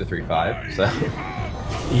reversing switch the 3-5, so...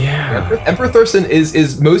 Yeah. Emperor Thorson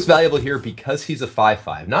is most valuable here because he's a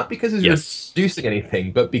 5-5. Not because he's reducing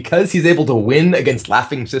anything, but because he's able to win against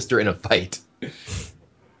Laughing Sister in a fight.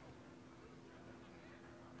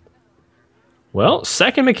 Well,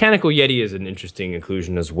 second Mechanical Yeti is an interesting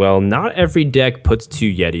inclusion as well. Not every deck puts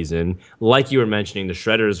 2 Yetis in. Like you were mentioning, the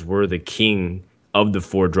Shredders were the king of the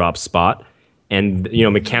 4-drop spot. And,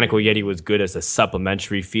 Mechanical Yeti was good as a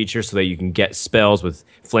supplementary feature so that you can get spells with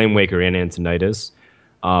Flame Waker and Antonidas.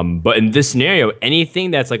 But in this scenario,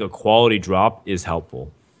 anything that's like a quality drop is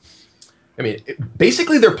helpful. I mean,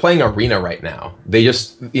 basically they're playing Arena right now. They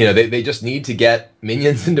just, they just need to get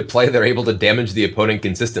minions into play that are able to damage the opponent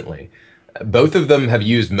consistently. Both of them have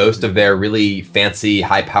used most of their really fancy,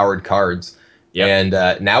 high-powered cards. Yep.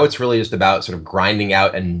 And now it's really just about sort of grinding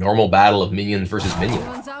out a normal battle of minions versus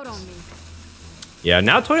minions. Yeah,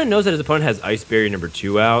 now Theude knows that his opponent has Ice Barrier number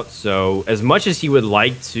 2 out, so as much as he would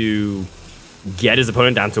like to get his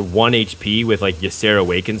opponent down to 1 HP with like Ysera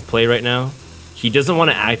Awakens play right now, he doesn't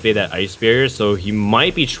want to activate that Ice Barrier, so he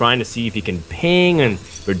might be trying to see if he can ping and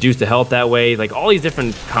reduce the health that way. Like, all these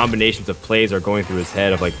different combinations of plays are going through his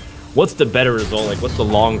head of like, what's the better result? Like, what's the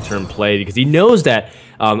long-term play? Because he knows that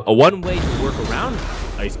a one way to work around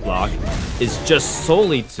Ice Block is just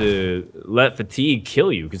solely to let Fatigue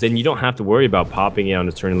kill you, because then you don't have to worry about popping it on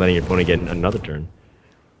his turn and letting your opponent get another turn.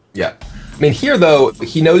 Yeah. I mean, here, though,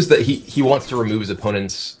 he knows that he wants to remove his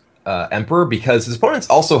opponent's Emperor, because his opponent's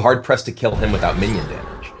also hard-pressed to kill him without minion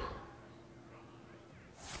damage.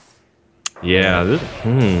 Yeah.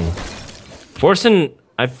 Forsen,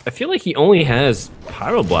 I feel like he only has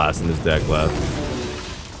Pyroblast in his deck left.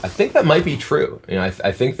 I think that might be true. You know,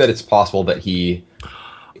 I think that it's possible that he.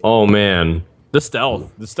 Oh man, the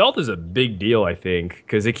stealth. The stealth is a big deal, I think,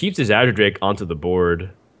 because it keeps his Azure Drake onto the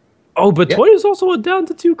board. Oh, but Yeah. Theude's also down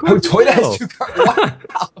to 2 cards. Oh, Theude as well. has 2 cards.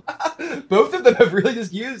 Wow. Both of them have really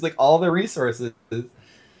just used like all their resources.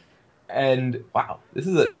 And wow, this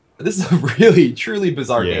is a really truly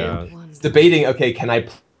bizarre game. It's debating. Okay, can I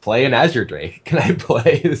play an Azure Drake? Can I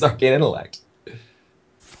play this Arcane Intellect?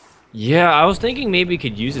 Yeah, I was thinking maybe he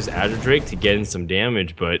could use his Azure Drake to get in some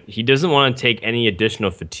damage, but he doesn't want to take any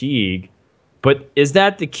additional fatigue. But is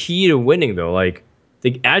that the key to winning, though? Like,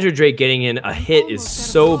 the Azure Drake getting in a hit is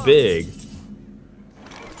so big.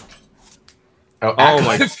 Oh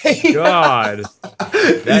my god.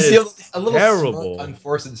 That you is see a little terrible. smirk on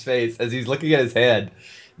Forsen's face as he's looking at his hand.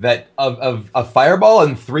 That of a fireball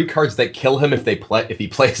and 3 cards that kill him if he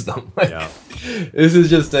plays them. Like, Yeah. This is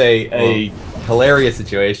just a hilarious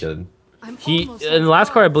situation. And the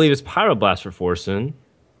last card I believe is Pyroblast for Forsen.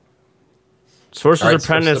 Sorcerer's Alright,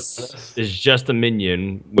 Apprentice is just a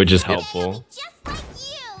minion, which is helpful.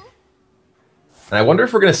 And I wonder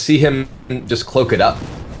if we're gonna see him just cloak it up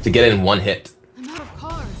to get in 1 hit. I'm out of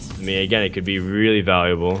cards. I mean, again, it could be really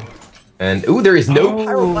valuable. And ooh, there is no Oh.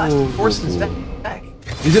 Pyroblast in Forsen's deck.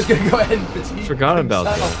 He's just gonna go ahead and fatigue. Forgot about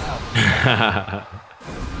himself. that.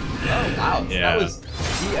 Oh wow! So Yeah. that was.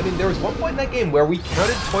 I mean, there was one point in that game where we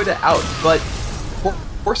counted Theude out, but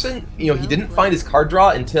Forsen, you know, he didn't find his card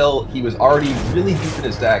draw until he was already really deep in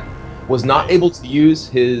his deck. Was not able to use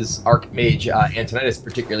his Archmage Antonidas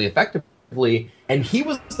particularly effectively, and he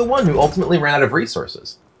was the one who ultimately ran out of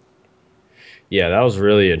resources. Yeah, that was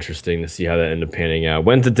really interesting to see how that ended up panning out.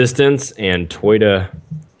 Went the distance, and Theude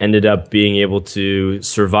ended up being able to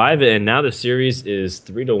survive it, and now the series is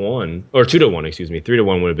 3-1, or 2-1, excuse me.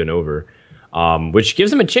 3-1 would have been over, which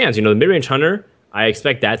gives him a chance. You know, the mid-range Hunter, I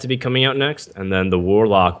expect that to be coming out next, and then the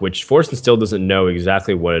Warlock, which Forsen still doesn't know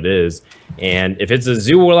exactly what it is. And if it's a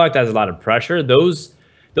Zoo Warlock that has a lot of pressure, those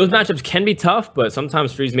matchups can be tough, but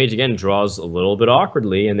sometimes Freeze Mage, again, draws a little bit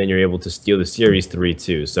awkwardly, and then you're able to steal the series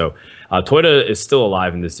 3-2. So Theude is still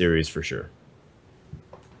alive in this series for sure.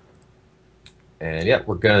 And yeah,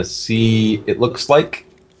 we're gonna see. It looks like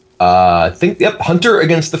I think Hunter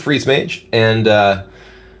against the Freeze Mage, and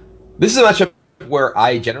this is a matchup where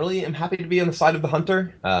I generally am happy to be on the side of the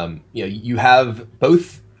Hunter. You know, you have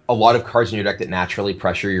both a lot of cards in your deck that naturally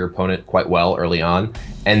pressure your opponent quite well early on,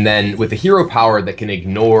 and then with the hero power that can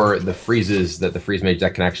ignore the freezes that the Freeze Mage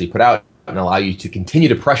deck can actually put out and allow you to continue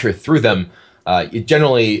to pressure through them, it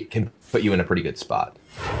generally can put you in a pretty good spot.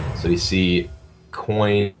 So you see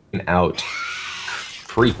coin out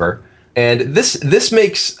Creeper. And this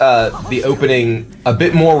makes the opening a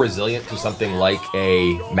bit more resilient to something like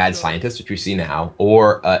a Mad Scientist, which we see now,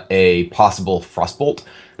 or a possible Frostbolt.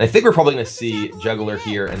 And I think we're probably going to see Juggler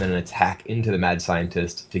here and then an attack into the Mad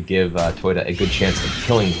Scientist to give Theude a good chance of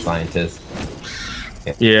killing the Scientist.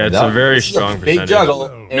 Yeah, it's a very strong big percentage. juggle.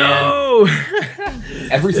 And No!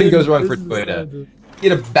 everything goes wrong for Theude. He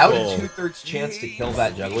had about a 2/3 chance to kill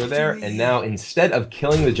that Juggler there, and now instead of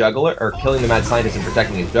killing the Juggler, or killing the Mad Scientist and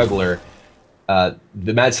protecting his Juggler, the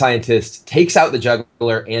Mad Scientist takes out the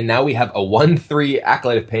Juggler, and now we have a 1/3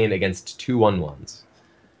 Acolyte of Pain against 2 1/1s,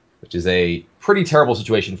 which is a pretty terrible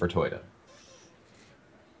situation for Theude.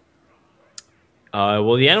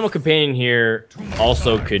 Well, the Animal Companion here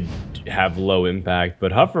also could have low impact,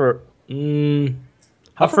 but Huffer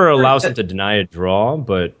allows him to deny a draw,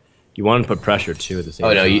 but you want to put pressure too at the same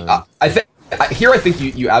time. Oh no, I think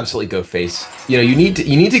you absolutely go face. You know, you need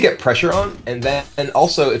to get pressure on, and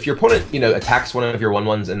also if your opponent attacks one of your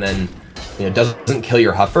 1/1s and then doesn't kill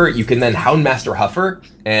your Huffer, you can then Houndmaster Huffer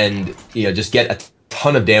and just get a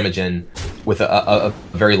ton of damage in with a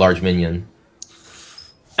very large minion.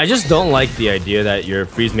 I just don't like the idea that your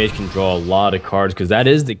Freeze Mage can draw a lot of cards, because that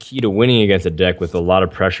is the key to winning against a deck with a lot of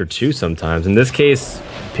pressure too sometimes. In this case,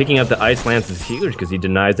 picking up the Ice Lance is huge because he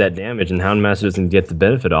denies that damage and Houndmaster doesn't get the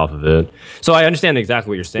benefit off of it. So I understand exactly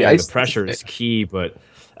what you're saying. Yeah, the pressure is key, but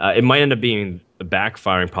it might end up being a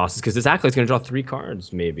backfiring process because this Acolyte's going to draw 3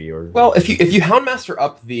 cards maybe. Or well, if you Houndmaster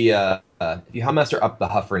up the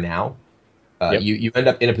Huffer now, Yep. you end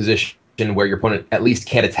up in a position where your opponent at least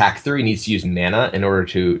can't attack through. He needs to use mana in order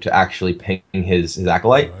to actually ping his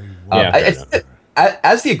Acolyte. I think that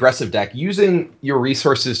as the aggressive deck, using your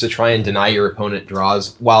resources to try and deny your opponent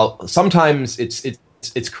draws, while sometimes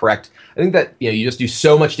it's correct, I think that you just do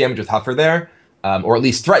so much damage with Huffer there, or at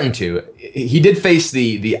least threaten to. He did face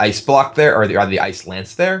the Ice Block there, or the Ice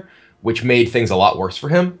Lance there, which made things a lot worse for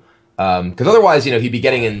him. Because otherwise, he'd be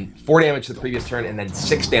getting in 4 damage the previous turn and then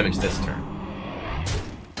 6 damage this turn.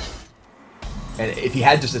 And if he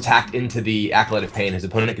had just attacked into the Acolyte of Pain, his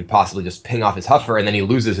opponent could possibly just ping off his Huffer, and then he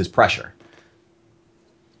loses his pressure.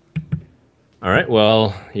 All right,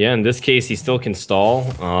 well, yeah, in this case, he still can stall.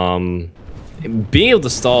 Being able to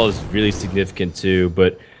stall is really significant too,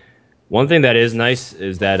 but one thing that is nice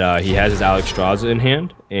is that he has his Alexstrasza in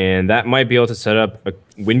hand, and that might be able to set up a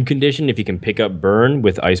win condition if he can pick up Burn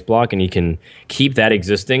with Ice Block, and he can keep that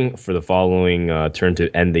existing for the following turn to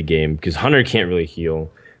end the game, because Hunter can't really heal.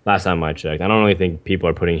 Last time I checked, I don't really think people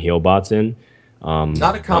are putting heal bots in.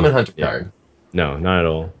 Not a common Hunter card. No, not at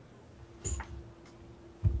all.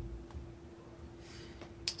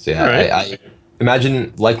 So yeah, right. I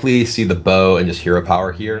imagine likely see the bow and just hero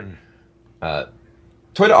power here.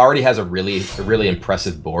 Theude already has a really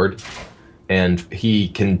impressive board, and he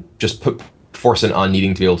can just put Forsen on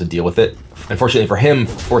needing to be able to deal with it. Unfortunately for him,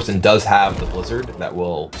 Forsen does have the Blizzard that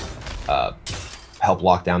will help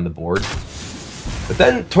lock down the board. But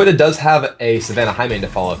then Theude does have a Savannah Highmane to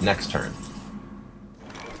follow up next turn.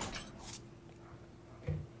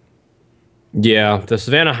 Yeah, the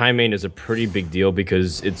Savannah Highmane is a pretty big deal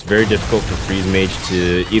because it's very difficult for Freeze Mage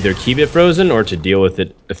to either keep it frozen or to deal with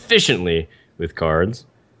it efficiently with cards.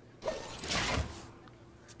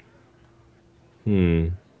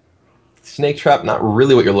 Snake Trap, not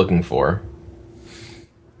really what you're looking for.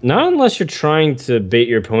 Not unless you're trying to bait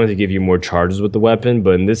your opponent to give you more charges with the weapon,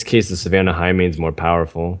 but in this case, the Savannah Highmane is more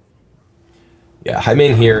powerful. Yeah,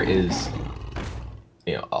 Highmane here is,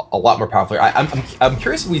 you know, a lot more powerful. I'm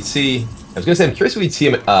curious if we'd see. I was gonna say I'm curious if we'd see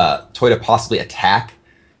him Theude possibly attack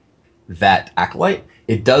that Acolyte.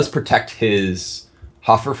 It does protect his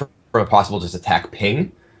Huffer from a possible just attack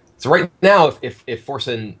ping. So right now, if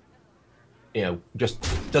Forsen, you know, just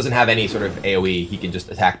doesn't have any sort of AoE, he can just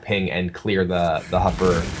attack ping and clear the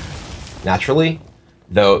Huffer naturally.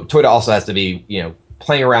 Though Theude also has to be, you know,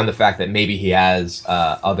 playing around the fact that maybe he has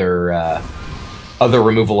other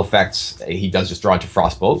removal effects. He does just draw into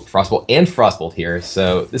Frostbolt and Frostbolt here.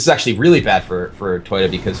 So this is actually really bad for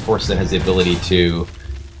Theude because Forsen has the ability to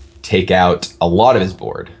take out a lot of his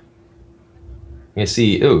board. We're gonna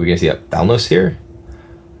see a Thalnos here.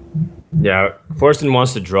 Yeah, Forsen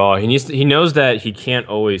wants to draw. He knows that he can't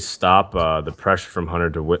always stop the pressure from Hunter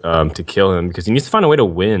to kill him because he needs to find a way to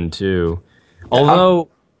win too. Although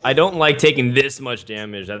I don't like taking this much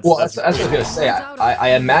damage. That's what I was gonna say.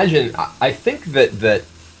 I imagine. I think that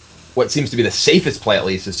what seems to be the safest play, at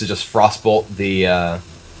least, is to just Frostbolt the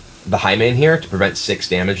Highmane here to prevent 6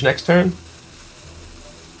 damage next turn.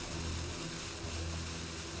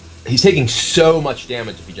 He's taking so much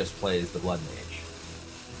damage if he just plays the Blood Mage.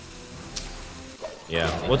 Yeah.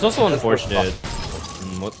 What's also unfortunate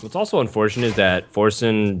is that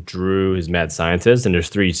Forsen drew his Mad Scientist, and there's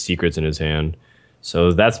 3 secrets in his hand.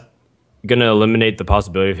 So that's going to eliminate the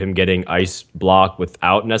possibility of him getting Ice Block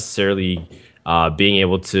without necessarily being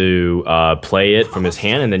able to play it from his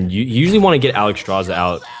hand. And then you usually want to get Alexstrasza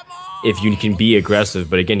out if you can be aggressive,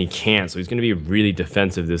 but again, he can't. So he's going to be really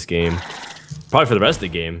defensive this game. Probably for the rest of the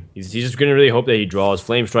game. He's just going to really hope that he draws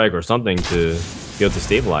Flame Strike or something to be able to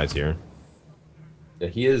stabilize here. Yeah,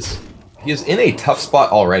 he is in a tough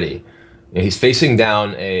spot already. You know, he's facing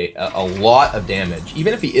down a lot of damage.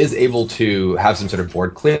 Even if he is able to have some sort of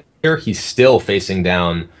board clear, he's still facing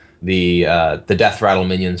down the Death Rattle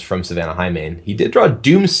minions from Savannah Highmane. He did draw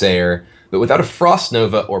Doomsayer, but without a Frost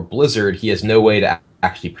Nova or Blizzard, he has no way to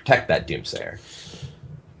actually protect that Doomsayer.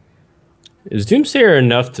 Is Doomsayer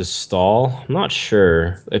enough to stall? I'm not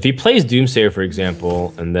sure. If he plays Doomsayer, for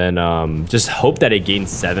example, and then just hope that it gains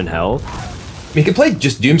 7 health. I mean, he could play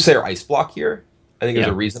just Doomsayer Ice Block here. I think it's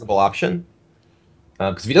a reasonable option.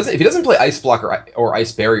 Because if he doesn't play Ice Block or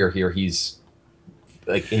Ice Barrier here, he's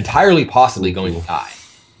like entirely possibly going to die.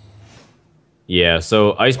 Yeah,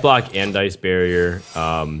 so Ice Block and Ice Barrier,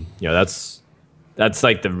 you know, that's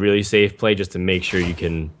like the really safe play just to make sure you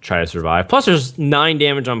can try to survive. Plus, there's 9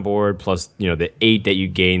 damage on board, plus, you know, the 8 that you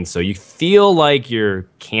gain, so you feel like you're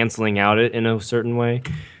canceling out it in a certain way.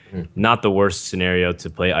 Not the worst scenario to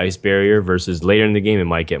play Ice Barrier versus later in the game it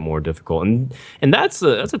might get more difficult, and that's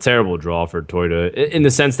a terrible draw for Theude in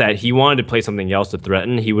the sense that he wanted to play something else to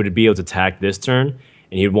threaten. He would be able to attack this turn,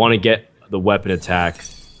 and he'd want to get the weapon attack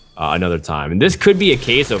another time. And this could be a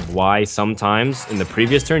case of why sometimes in the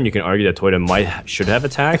previous turn you can argue that Theude should have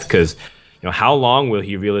attacked, because you know how long will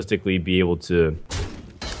he realistically be able to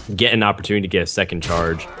get an opportunity to get a second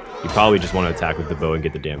charge? You probably just want to attack with the bow and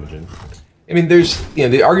get the damage in. I mean, there's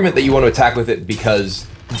the argument that you want to attack with it because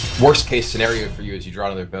worst case scenario for you is you draw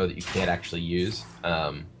another bow that you can't actually use.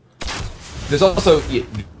 There's also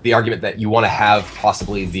the argument that you want to have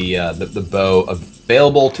possibly the bow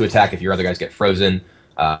available to attack if your other guys get frozen.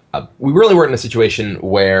 We really weren't in a situation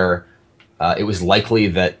where it was likely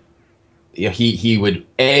that he would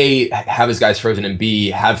A, have his guys frozen, and B,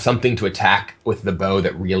 have something to attack with the bow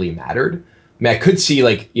that really mattered. I mean, I could see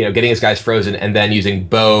like getting his guys frozen and then using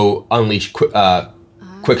bow unleash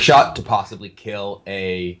quick shot to possibly kill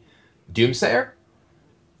a Doomsayer.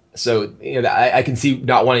 So I can see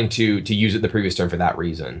not wanting to use it the previous turn for that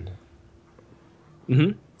reason.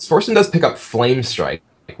 Forsen does pick up Flame Strike,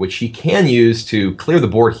 which he can use to clear the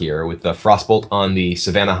board here with the Frostbolt on the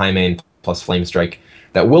Savannah Highmane plus Flame Strike.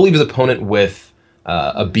 That will leave his opponent with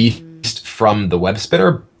a Beast from the Web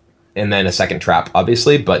Spinner, and then a second trap,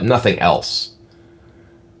 obviously, but nothing else.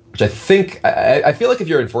 Which I think, I feel like if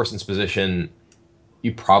you're in Forsen's position,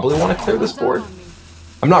 you probably want to clear this board.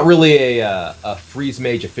 I'm not really a Freeze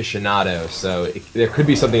Mage aficionado, so there could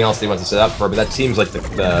be something else he wants to set up for, but that seems like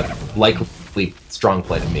the likely strong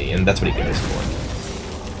play to me, and that's what he goes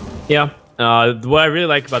for. Yeah. What I really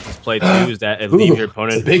like about this play, too, is that it leaves your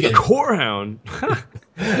opponent with a Corehound.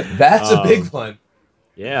 That's a big one.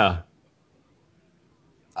 Yeah.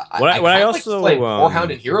 I also like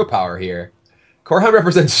Corehound and Hero Power here. Corehound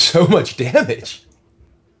represents so much damage.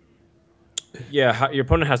 Yeah, your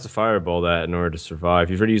opponent has to fireball that in order to survive.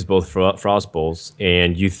 You've already used both Frost Bolts,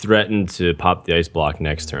 and you threaten to pop the Ice Block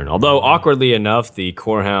next turn. Although, awkwardly enough, the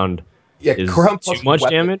Corehound is too much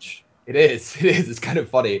damage. It is. It's kind of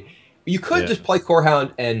funny. You could just play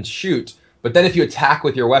Corehound and shoot, but then if you attack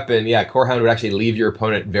with your weapon, Corehound would actually leave your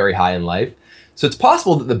opponent very high in life. So it's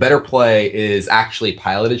possible that the better play is actually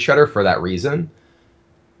Piloted Shredder for that reason.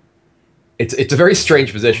 It's a very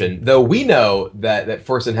strange position, though we know that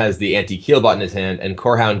Forsen has the anti-Keelbot in his hand, and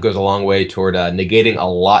Corehound goes a long way toward negating a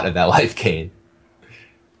lot of that life gain.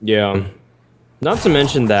 Yeah. Not to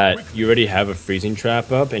mention that you already have a Freezing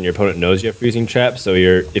Trap up, and your opponent knows you have Freezing Trap, so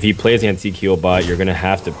if he plays anti-Keelbot, you're going to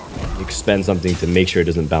have to expend something to make sure it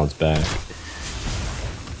doesn't bounce back.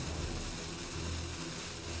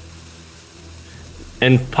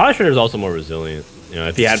 And Pilot Shredder is also more resilient.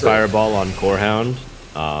 If he had Fireball on Corehound,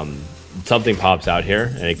 something pops out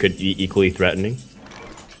here, and it could be equally threatening.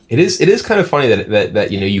 It is kind of funny that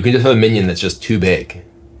you can just have a minion that's just too big.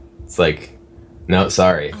 It's like, no,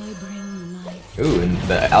 sorry. Ooh, and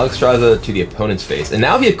the Alexstrasza to the opponent's face. And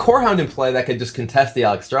now if you had Corehound in play, that could just contest the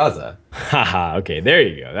Alexstrasza. Haha, okay, there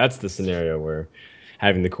you go. That's the scenario where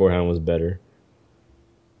having the Corehound was better.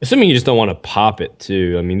 Assuming you just don't want to pop it,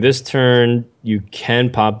 too. I mean, this turn, you can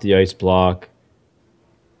pop the Ice Block.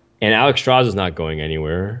 And Alexstrasza's not going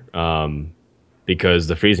anywhere because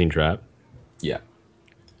the Freezing Trap. Yeah.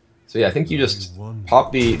 So I think you just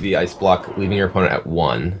pop the Ice Block, leaving your opponent at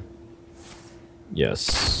 1.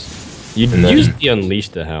 Yes. You use the Unleash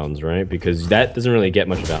the Hounds, right? Because that doesn't really get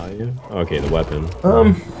much value. Okay, the weapon.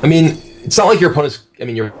 I mean, it's not like your opponent's... I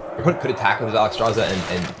mean, your opponent could attack with his Alexstrasza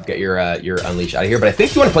and get your Unleash out of here, but I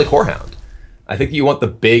think you want to play Corehound. I think you want the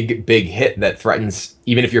big hit that threatens,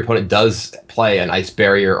 even if your opponent does play an Ice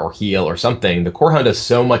Barrier or heal or something, the Corehound does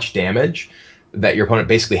so much damage that your opponent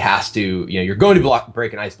basically has to, you're going to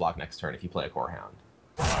break an Ice Block next turn if you play a Corehound.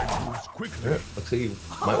 Looks like you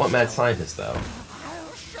might want Mad Scientist, though.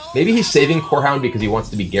 Maybe he's saving Corehound because he wants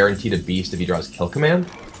to be guaranteed a Beast if he draws Kill Command?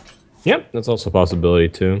 Yep, that's also a possibility,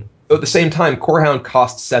 too. But at the same time, Corehound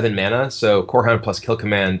costs 7 mana, so Corehound plus Kill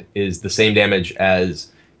Command is the same damage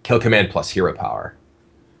as Kill Command plus Hero Power.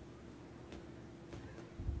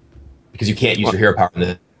 Because you can't use your Hero Power in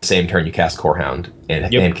the same turn you cast Corehound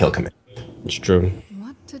and Kill Command. It's true.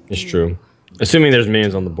 It's true. Assuming there's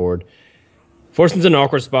minions on the board. Forsen's in an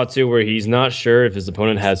awkward spot, too, where he's not sure if his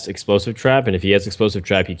opponent has Explosive Trap, and if he has Explosive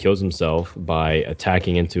Trap, he kills himself by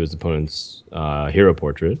attacking into his opponent's Hero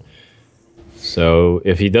Portrait. So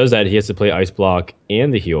if he does that, he has to play Ice Block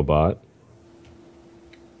and the Heal Bot.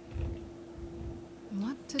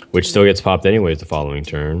 Which still gets popped anyways the following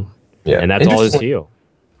turn. Yeah. And that's all his heal.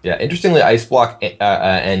 Yeah, interestingly, Ice Block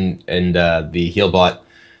and the Heal Bot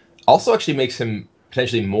also actually makes him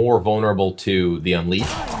potentially more vulnerable to the Unleash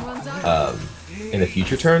in the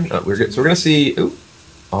future turn. So we're going to see... Ooh,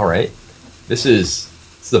 all right. This is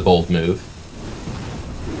a bold move.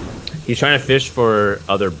 He's trying to fish for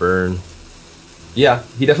other burn. Yeah,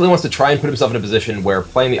 he definitely wants to try and put himself in a position where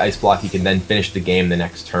playing the Ice Block, he can then finish the game the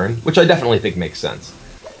next turn, which I definitely think makes sense.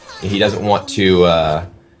 He doesn't want to...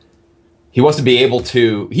 he wants to be able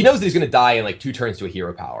to... He knows that he's going to die in like 2 turns to a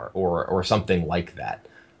Hero Power or something like that.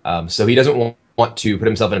 So he doesn't want to put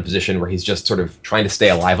himself in a position where he's just sort of trying to stay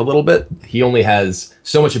alive a little bit. He only has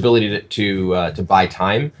so much ability to buy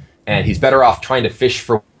time, and he's better off trying to fish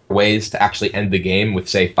for ways to actually end the game with,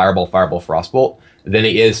 say, Fireball, Frostbolt, than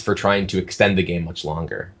he is for trying to extend the game much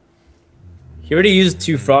longer. He already used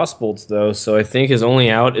 2 Frostbolts though, so I think his only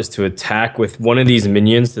out is to attack with one of these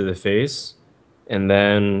minions to the face, and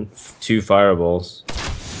then 2 Fireballs.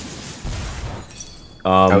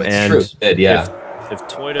 And true. Yeah. If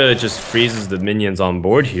Theude just freezes the minions on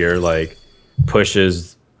board here, like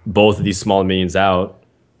pushes both of these small minions out,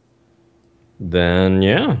 then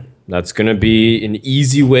yeah, that's gonna be an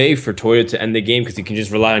easy way for Theude to end the game because he can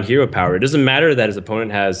just rely on hero power. It doesn't matter that his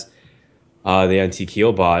opponent has the antique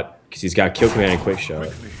heal bot because he's got kill command and quick shot.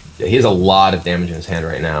 Yeah, he has a lot of damage in his hand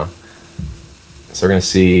right now. So we're gonna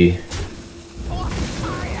see.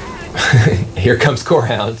 Here comes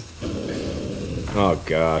Corehound. Oh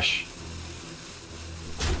gosh.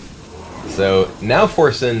 So now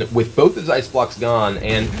Forsen, with both his ice blocks gone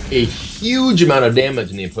and a huge amount of damage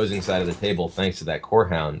in the opposing side of the table, thanks to that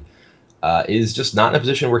Corehound, is just not in a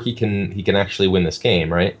position where he can actually win this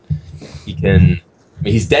game, right? He can. I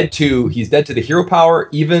mean, he's dead to the hero power,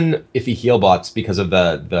 even if he heal bots because of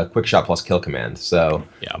the quick shot plus kill command. So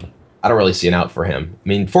yeah, I don't really see an out for him. I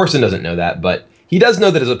mean, Forsen doesn't know that, but he does know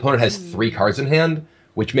that his opponent has 3 cards in hand,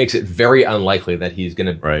 which makes it very unlikely that he's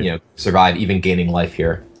going to survive even gaining life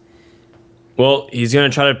here. Well, he's going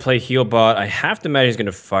to try to play heal bot. I have to imagine he's going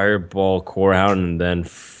to Fireball Corehound and then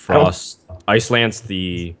Frost Ice Lance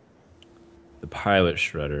the Pilot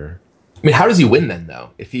Shredder. I mean, how does he win then,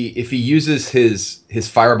 though? If he uses his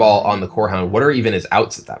Fireball on the Corehound, what are even his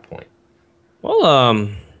outs at that point? Well,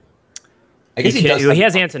 I guess he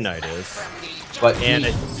has Antonidas, but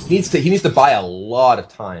he needs to buy a lot of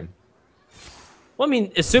time. Well, I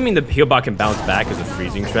mean, assuming the heal bot can bounce back as a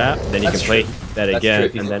freezing trap, then you can play that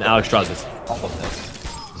again, and then Alex draws this.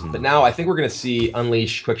 But now I think we're going to see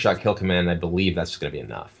Unleash Quick Shot Kill Command. I believe that's going to be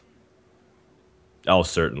enough. Oh,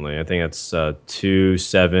 certainly. I think that's 2,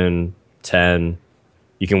 7, 10.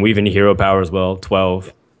 You can weave in hero power as well,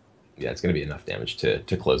 12. Yeah, it's going to be enough damage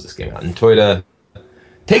to close this game out. And Theude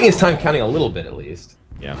taking his time counting a little bit at least.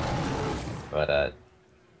 Yeah. But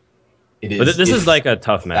this is like a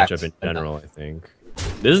tough matchup in general, I think.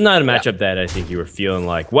 This is not a matchup that I think you were feeling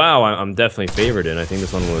like, wow, I'm definitely favored in. I think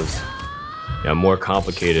this one was more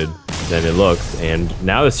complicated than it looked. And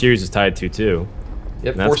now the series is tied 2-2.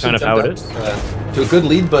 Yep, and that's kind of how it is. To a good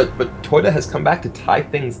lead, but Theude has come back to tie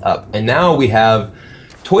things up. And now we have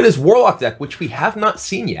Theude's Warlock deck, which we have not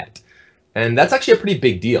seen yet. And that's actually a pretty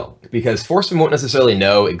big deal, because Forsen won't necessarily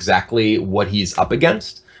know exactly what he's up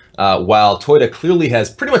against, while Theude clearly has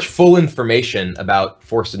pretty much full information about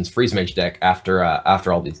Forsen's Freeze Mage deck after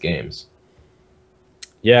all these games.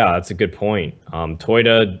 Yeah, that's a good point.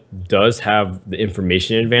 Theude does have the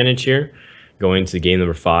information advantage here going into game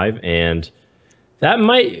number 5, and that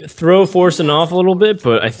might throw Forsen off a little bit,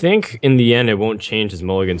 but I think in the end it won't change his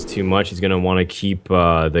mulligans too much. He's going to want to keep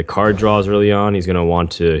the card draws early on. He's going to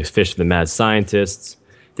want to fish the Mad Scientists.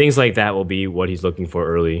 Things like that will be what he's looking for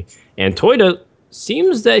early. And Theude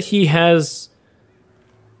seems that he has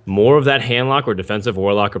more of that handlock or defensive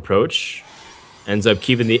warlock approach. Ends up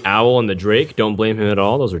keeping the Owl and the Drake. Don't blame him at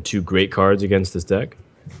all. Those are 2 great cards against this deck.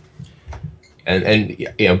 And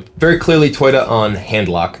very clearly Theude on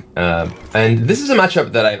handlock. And this is a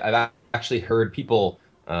matchup that I've actually heard people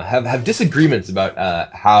have disagreements about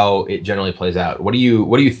how it generally plays out. What do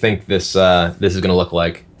you think this is going to look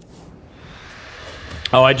like?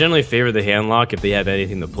 Oh, I generally favor the handlock if they have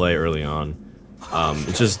anything to play early on.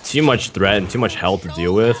 It's just too much threat and too much health to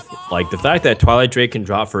deal with. Like the fact that Twilight Drake can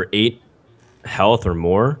drop for 8 health or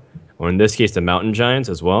more, or in this case the Mountain Giants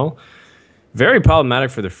as well. Very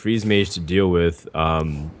problematic for the Freeze Mage to deal with.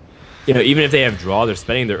 Even if they have draw, they're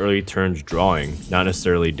spending their early turns drawing, not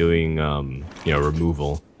necessarily doing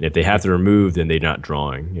removal. And if they have to remove, then they're not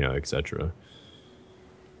drawing, etc.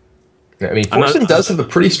 I mean, Forsen does have a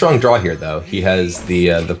pretty strong draw here, though. He has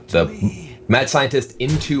the Mad Scientist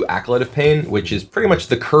into Acolyte of Pain, which is pretty much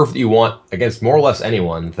the curve that you want against more or less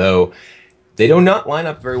anyone, though they do not line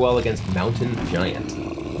up very well against Mountain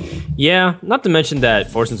Giant. Yeah, not to mention that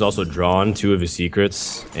Forsen's also drawn 2 of his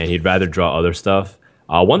secrets, and he'd rather draw other stuff.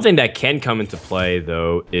 One thing that can come into play,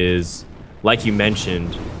 though, is, like you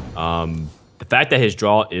mentioned, the fact that his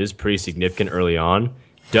draw is pretty significant early on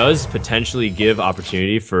does potentially give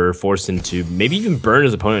opportunity for Forsen to maybe even burn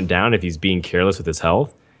his opponent down if he's being careless with his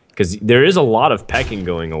health. Because there is a lot of pecking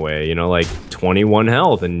going away, like 21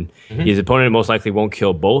 health, and his opponent most likely won't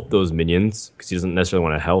kill both those minions because he doesn't necessarily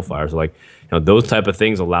want a Hellfire. So, those type of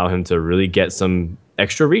things allow him to really get some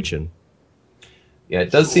extra reach in. Yeah,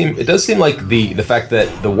 it does seem like the fact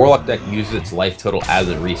that the Warlock deck uses its life total as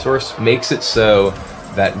a resource makes it so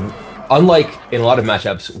that, unlike in a lot of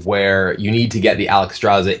matchups where you need to get the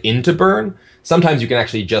Alexstrasza into burn, sometimes you can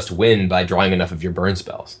actually just win by drawing enough of your burn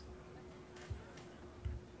spells.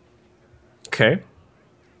 Okay.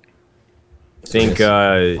 I think,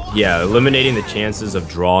 yeah, eliminating the chances of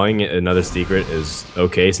drawing another secret is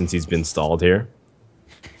okay since he's been stalled here.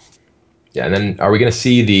 Yeah, and then are we going to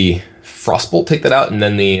see the Frostbolt take that out and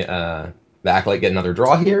then the Acolyte get another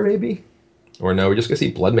draw here, maybe? Or no, we're just going to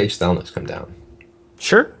see Blood Mage Thalnos come down.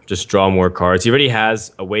 Sure. Just draw more cards. He already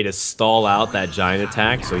has a way to stall out that giant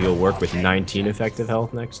attack, so you'll work with 19 effective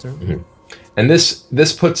health next turn. Mm-hmm. And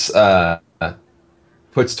this puts Theude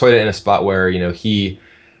in a spot where, you know, he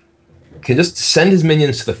can just send his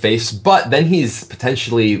minions to the face, but then he's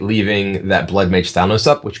potentially leaving that Blood Mage Thalnos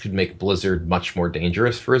up, which could make Blizzard much more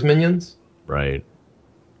dangerous for his minions. Right.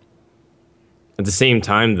 At the same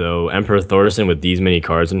time, though, Emperor Thorson with these many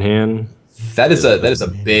cards in hand... That is a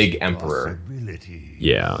big Emperor.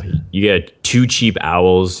 Yeah. You get 2 cheap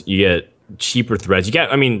Owls, you get cheaper threats. You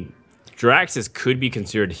get, I mean... Jiraxis could be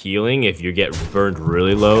considered healing if you get burned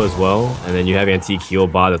really low as well. And then you have Antique Heal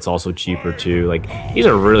Bot that's also cheaper too. Like, these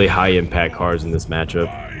are really high impact cards in this matchup.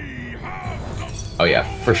 Oh yeah,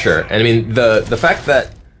 for sure. And I mean, the fact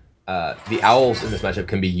that the Owls in this matchup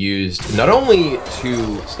can be used not only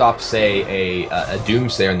to stop, say, a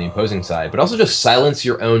Doomsayer on the opposing side, but also just silence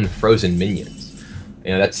your own frozen minions.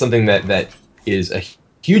 You know, that's something that is a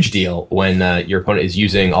huge deal when your opponent is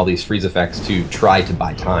using all these freeze effects to try to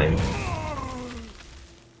buy time.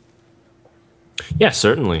 Yeah,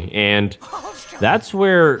 certainly. And that's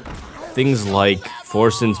where things like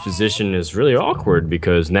Forsen's position is really awkward,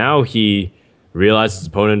 because now he realizes his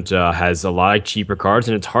opponent has a lot of cheaper cards,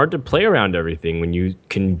 and it's hard to play around everything when you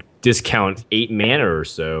can discount 8 mana or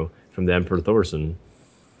so from the Emperor Thorson.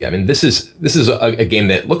 Yeah, I mean, this is a game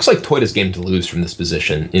that looks like Theude's game to lose from this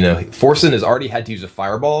position. You know, Forsen has already had to use a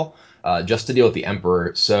Fireball just to deal with the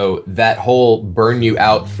Emperor, so that whole burn you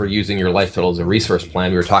out for using your life total as a resource plan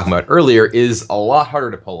we were talking about earlier is a lot harder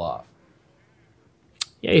to pull off.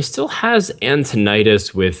 Yeah, he still has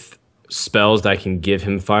Antonitis with spells that can give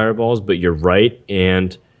him fireballs, but you're right,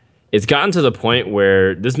 and it's gotten to the point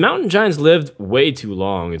where this Mountain Giant's lived way too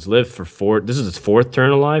long. It's lived for this is its 4th turn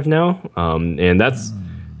alive now, and that's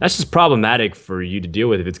just problematic for you to deal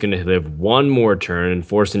with if it's going to live one more turn, and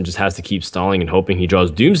Forsen just has to keep stalling and hoping he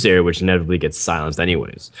draws Doomsayer, which inevitably gets silenced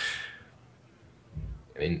anyways.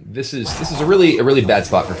 I mean, this is a really bad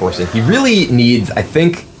spot for Forsen. He really needs, I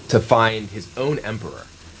think, to find his own Emperor.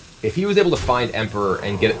 If he was able to find Emperor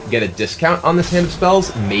and get a discount on this hand of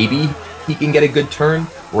spells, maybe he can get a good turn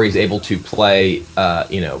where he's able to play,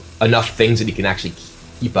 you know, enough things that he can actually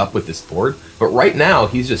keep up with this board. But right now,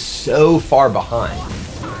 he's just so far behind.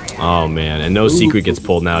 Oh man, and no secret gets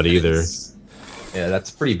pulled out either. Yeah,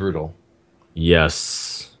 that's pretty brutal.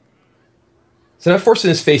 Yes. So now Forsen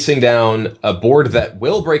is facing down a board that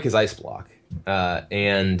will break his ice block,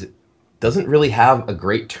 and doesn't really have a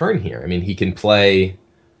great turn here. I mean, he can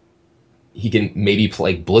maybe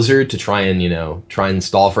play Blizzard to try and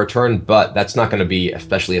stall for a turn, but that's not going to be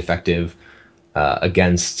especially effective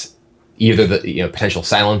against either the potential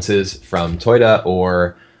silences from Theude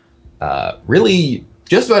or really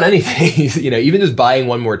just about anything. Even just buying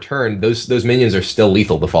one more turn, those minions are still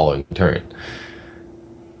lethal the following turn.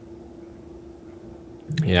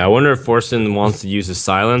 Yeah, I wonder if Forsen wants to use his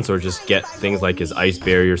silence or just get things like his ice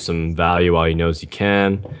barrier some value while he knows he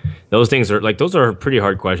can. Those are pretty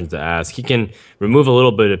hard questions to ask. He can remove a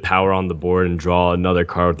little bit of power on the board and draw another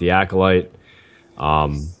card with the Acolyte.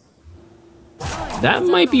 That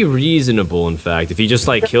might be reasonable, in fact, if he just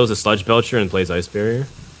kills a Sludge Belcher and plays Ice Barrier.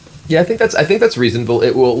 Yeah, I think that's reasonable.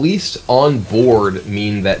 It will at least on board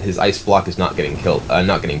mean that his ice block is not getting killed,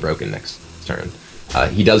 not getting broken next turn.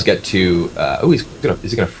 He does get to.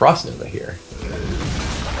 Is he gonna Frost Nova here?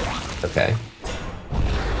 Okay.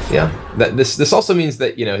 Yeah. This also means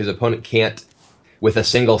that his opponent can't, with a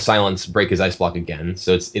single silence, break his ice block again.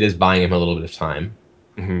 So it is buying him a little bit of time.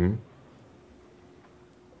 Mm-hmm.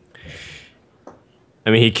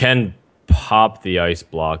 I mean, he can pop the ice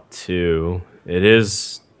block too. It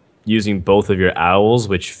is using both of your owls,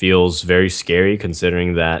 which feels very scary,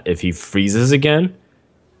 considering that if he freezes again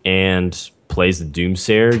and plays the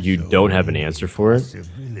Doomsayer, you don't have an answer for it.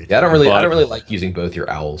 Yeah, I don't really like using both your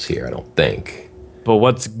owls here, I don't think. But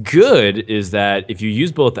what's good is that if you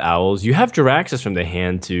use both owls, you have Jiraxis from the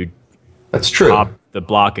hand to pop the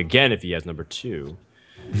block again if he has number 2.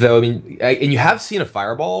 Though, I mean, and you have seen a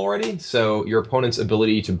Fireball already, so your opponent's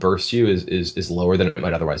ability to burst you is lower than it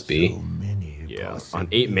might otherwise be. Yeah, on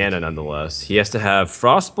 8 mana nonetheless. He has to have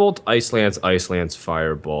Frostbolt, Ice Lance,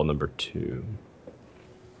 Fireball, number 2.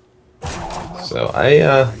 So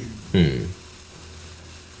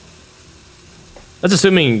That's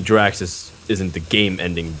assuming Jiraxis isn't the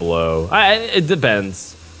game-ending blow. It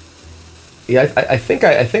depends. Yeah, I think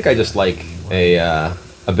I just like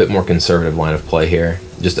a bit more conservative line of play here.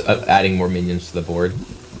 Just adding more minions to the board.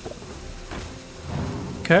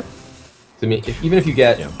 Okay. So, I mean, even if you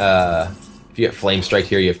get Flame Strike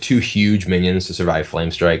here, you have 2 huge minions to survive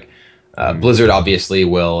Flame Strike. Blizzard obviously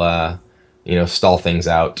will stall things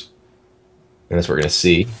out, and that's what we're gonna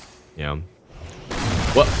see. Yeah.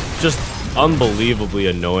 What just unbelievably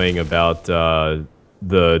annoying about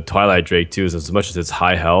the Twilight Drake too is as much as it's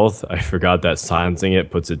high health, I forgot that silencing it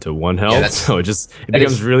puts it to 1 health, so it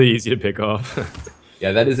becomes really easy to pick off.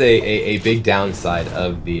 Yeah, that is a big downside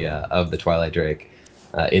of the Twilight Drake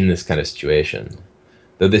in this kind of situation.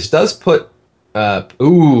 Though this does put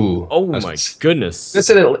oh my goodness. This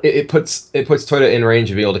it puts Theude in range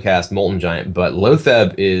of being able to cast Molten Giant, but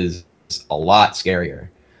Lotheb is a lot scarier.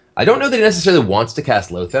 I don't know that he necessarily wants to cast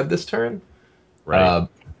Lotheb this turn. Right.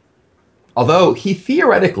 Although he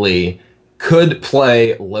theoretically could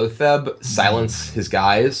play Lotheb, silence his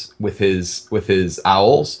guys with his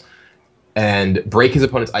owls, and break his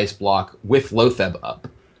opponent's ice block with Lotheb up,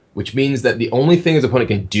 which means that the only thing his opponent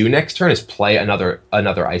can do next turn is play another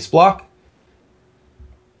ice block,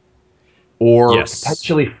 or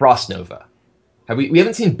potentially Frost Nova. Have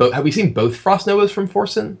we seen both Frost Novas from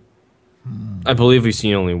Forsen? I believe we've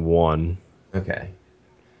seen only 1. Okay.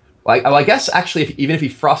 Well, I guess actually, even if he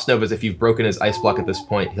Frost Novas, if you've broken his ice block at this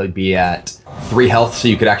point, he'll be at 3 health. So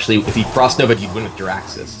you could actually, if he Frost Nova'd, you'd win with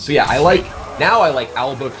Jiraxis. So yeah, I like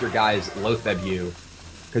Owl both your guys Lotheb you,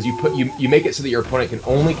 because you make it so that your opponent can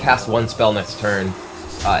only cast 1 spell next turn.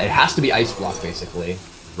 It has to be ice block basically.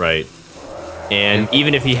 Right. And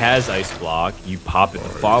even if he has ice block, you pop it the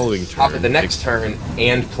following turn. Pop it the next turn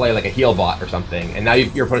and play like a heal bot or something, and now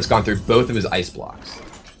your opponent's gone through both of his ice blocks. And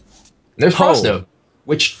there's Frost Nova,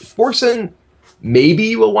 which Forsen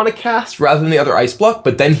maybe will want to cast rather than the other ice block,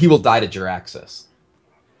 but then he will die to Jiraxis.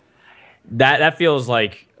 That feels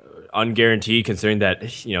like unguaranteed, considering that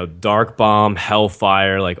Dark Bomb,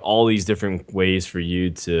 Hellfire, like all these different ways for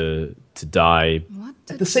you to die.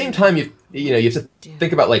 At the same time, you have to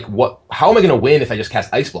think about like how am I going to win if I just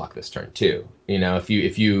cast ice block this turn too? If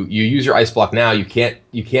you use your ice block now, you can't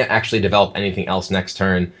actually develop anything else next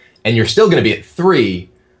turn, and you're still going to be at 3.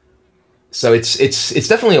 So it's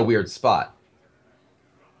definitely a weird spot.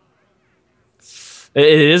 It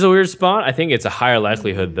is a weird spot. I think it's a higher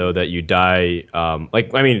likelihood though that you die.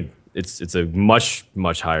 It's a much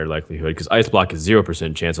higher likelihood because ice block is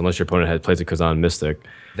 0% chance unless your opponent plays a Kazan Mystic.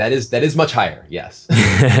 That is much higher. Yes.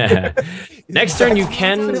 Next turn you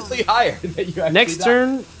can. Definitely higher. Next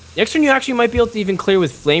turn you actually might be able to even clear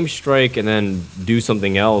with Flame Strike and then do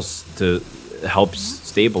something else to help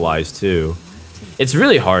stabilize too. It's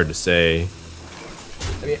really hard to say.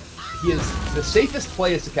 I mean, the safest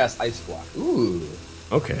play is to cast ice block. Ooh.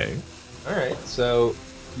 Okay. All right. So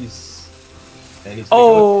he's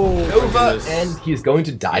Nova, and he's going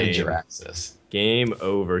to die to Jiraxis. Game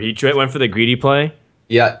over. He went for the greedy play.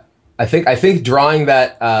 Yeah, I think drawing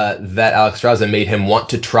that Alexstrasza made him want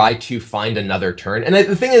to try to find another turn. And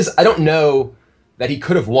the thing is, I don't know that he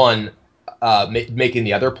could have won making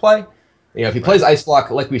the other play. If he plays ice block,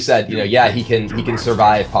 like we said, yeah, he can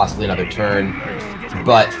survive possibly another turn,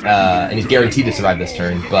 but and he's guaranteed to survive this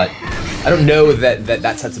turn. But I don't know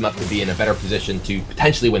that sets him up to be in a better position to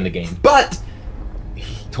potentially win the game. But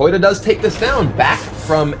Theude does take this down, back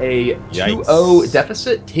from a 2-0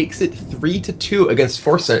 deficit, takes it 3-2 against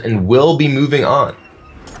Forsen, and will be moving on.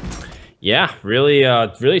 Yeah,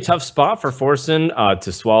 really tough spot for Forsen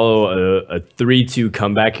to swallow a 3-2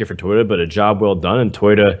 comeback here for Theude, but a job well done, and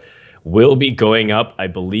Theude will be going up, I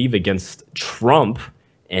believe, against Trump.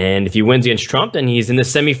 And if he wins against Trump, then he's in the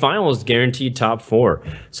semifinals, guaranteed top 4.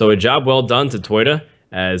 So a job well done to Theude,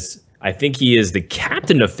 as I think he is the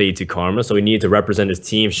captain of Fate to Karma, so he needed to represent his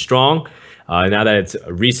team strong. Now that it's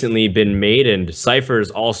recently been made, and Cypher is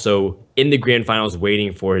also in the grand finals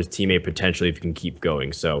waiting for his teammate potentially if he can keep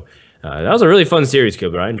going. So that was a really fun series,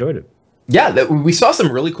 Kibler. I enjoyed it. Yeah, we saw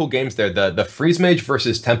some really cool games there. The Freeze Mage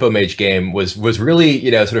versus Tempo Mage game was really,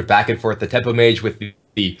 sort of back and forth. The Tempo Mage with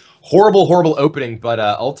the horrible opening, but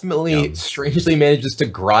ultimately strangely manages to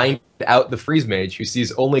grind out the Freeze Mage, who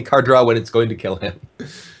sees only card draw when it's going to kill him.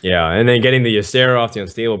 Yeah, and then getting the Ysera off the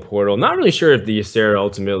Unstable Portal. Not really sure if the Ysera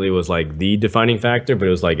ultimately was like the defining factor, but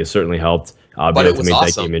it was like it certainly helped but it was make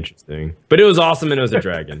awesome. That game interesting. But it was awesome, and it was a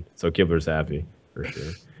dragon, so Kibler's happy for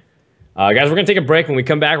sure. Guys, we're gonna take a break. When we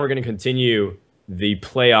come back, we're gonna continue the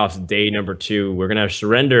playoffs day number 2. We're gonna have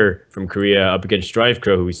Surrender from Korea up against Strife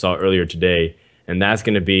Crow, who we saw earlier today, and that's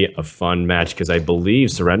gonna be a fun match because I believe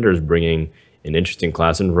Surrender is bringing an interesting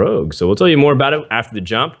class in Rogue. So we'll tell you more about it after the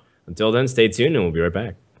jump. Until then, stay tuned, and we'll be right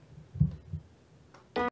back.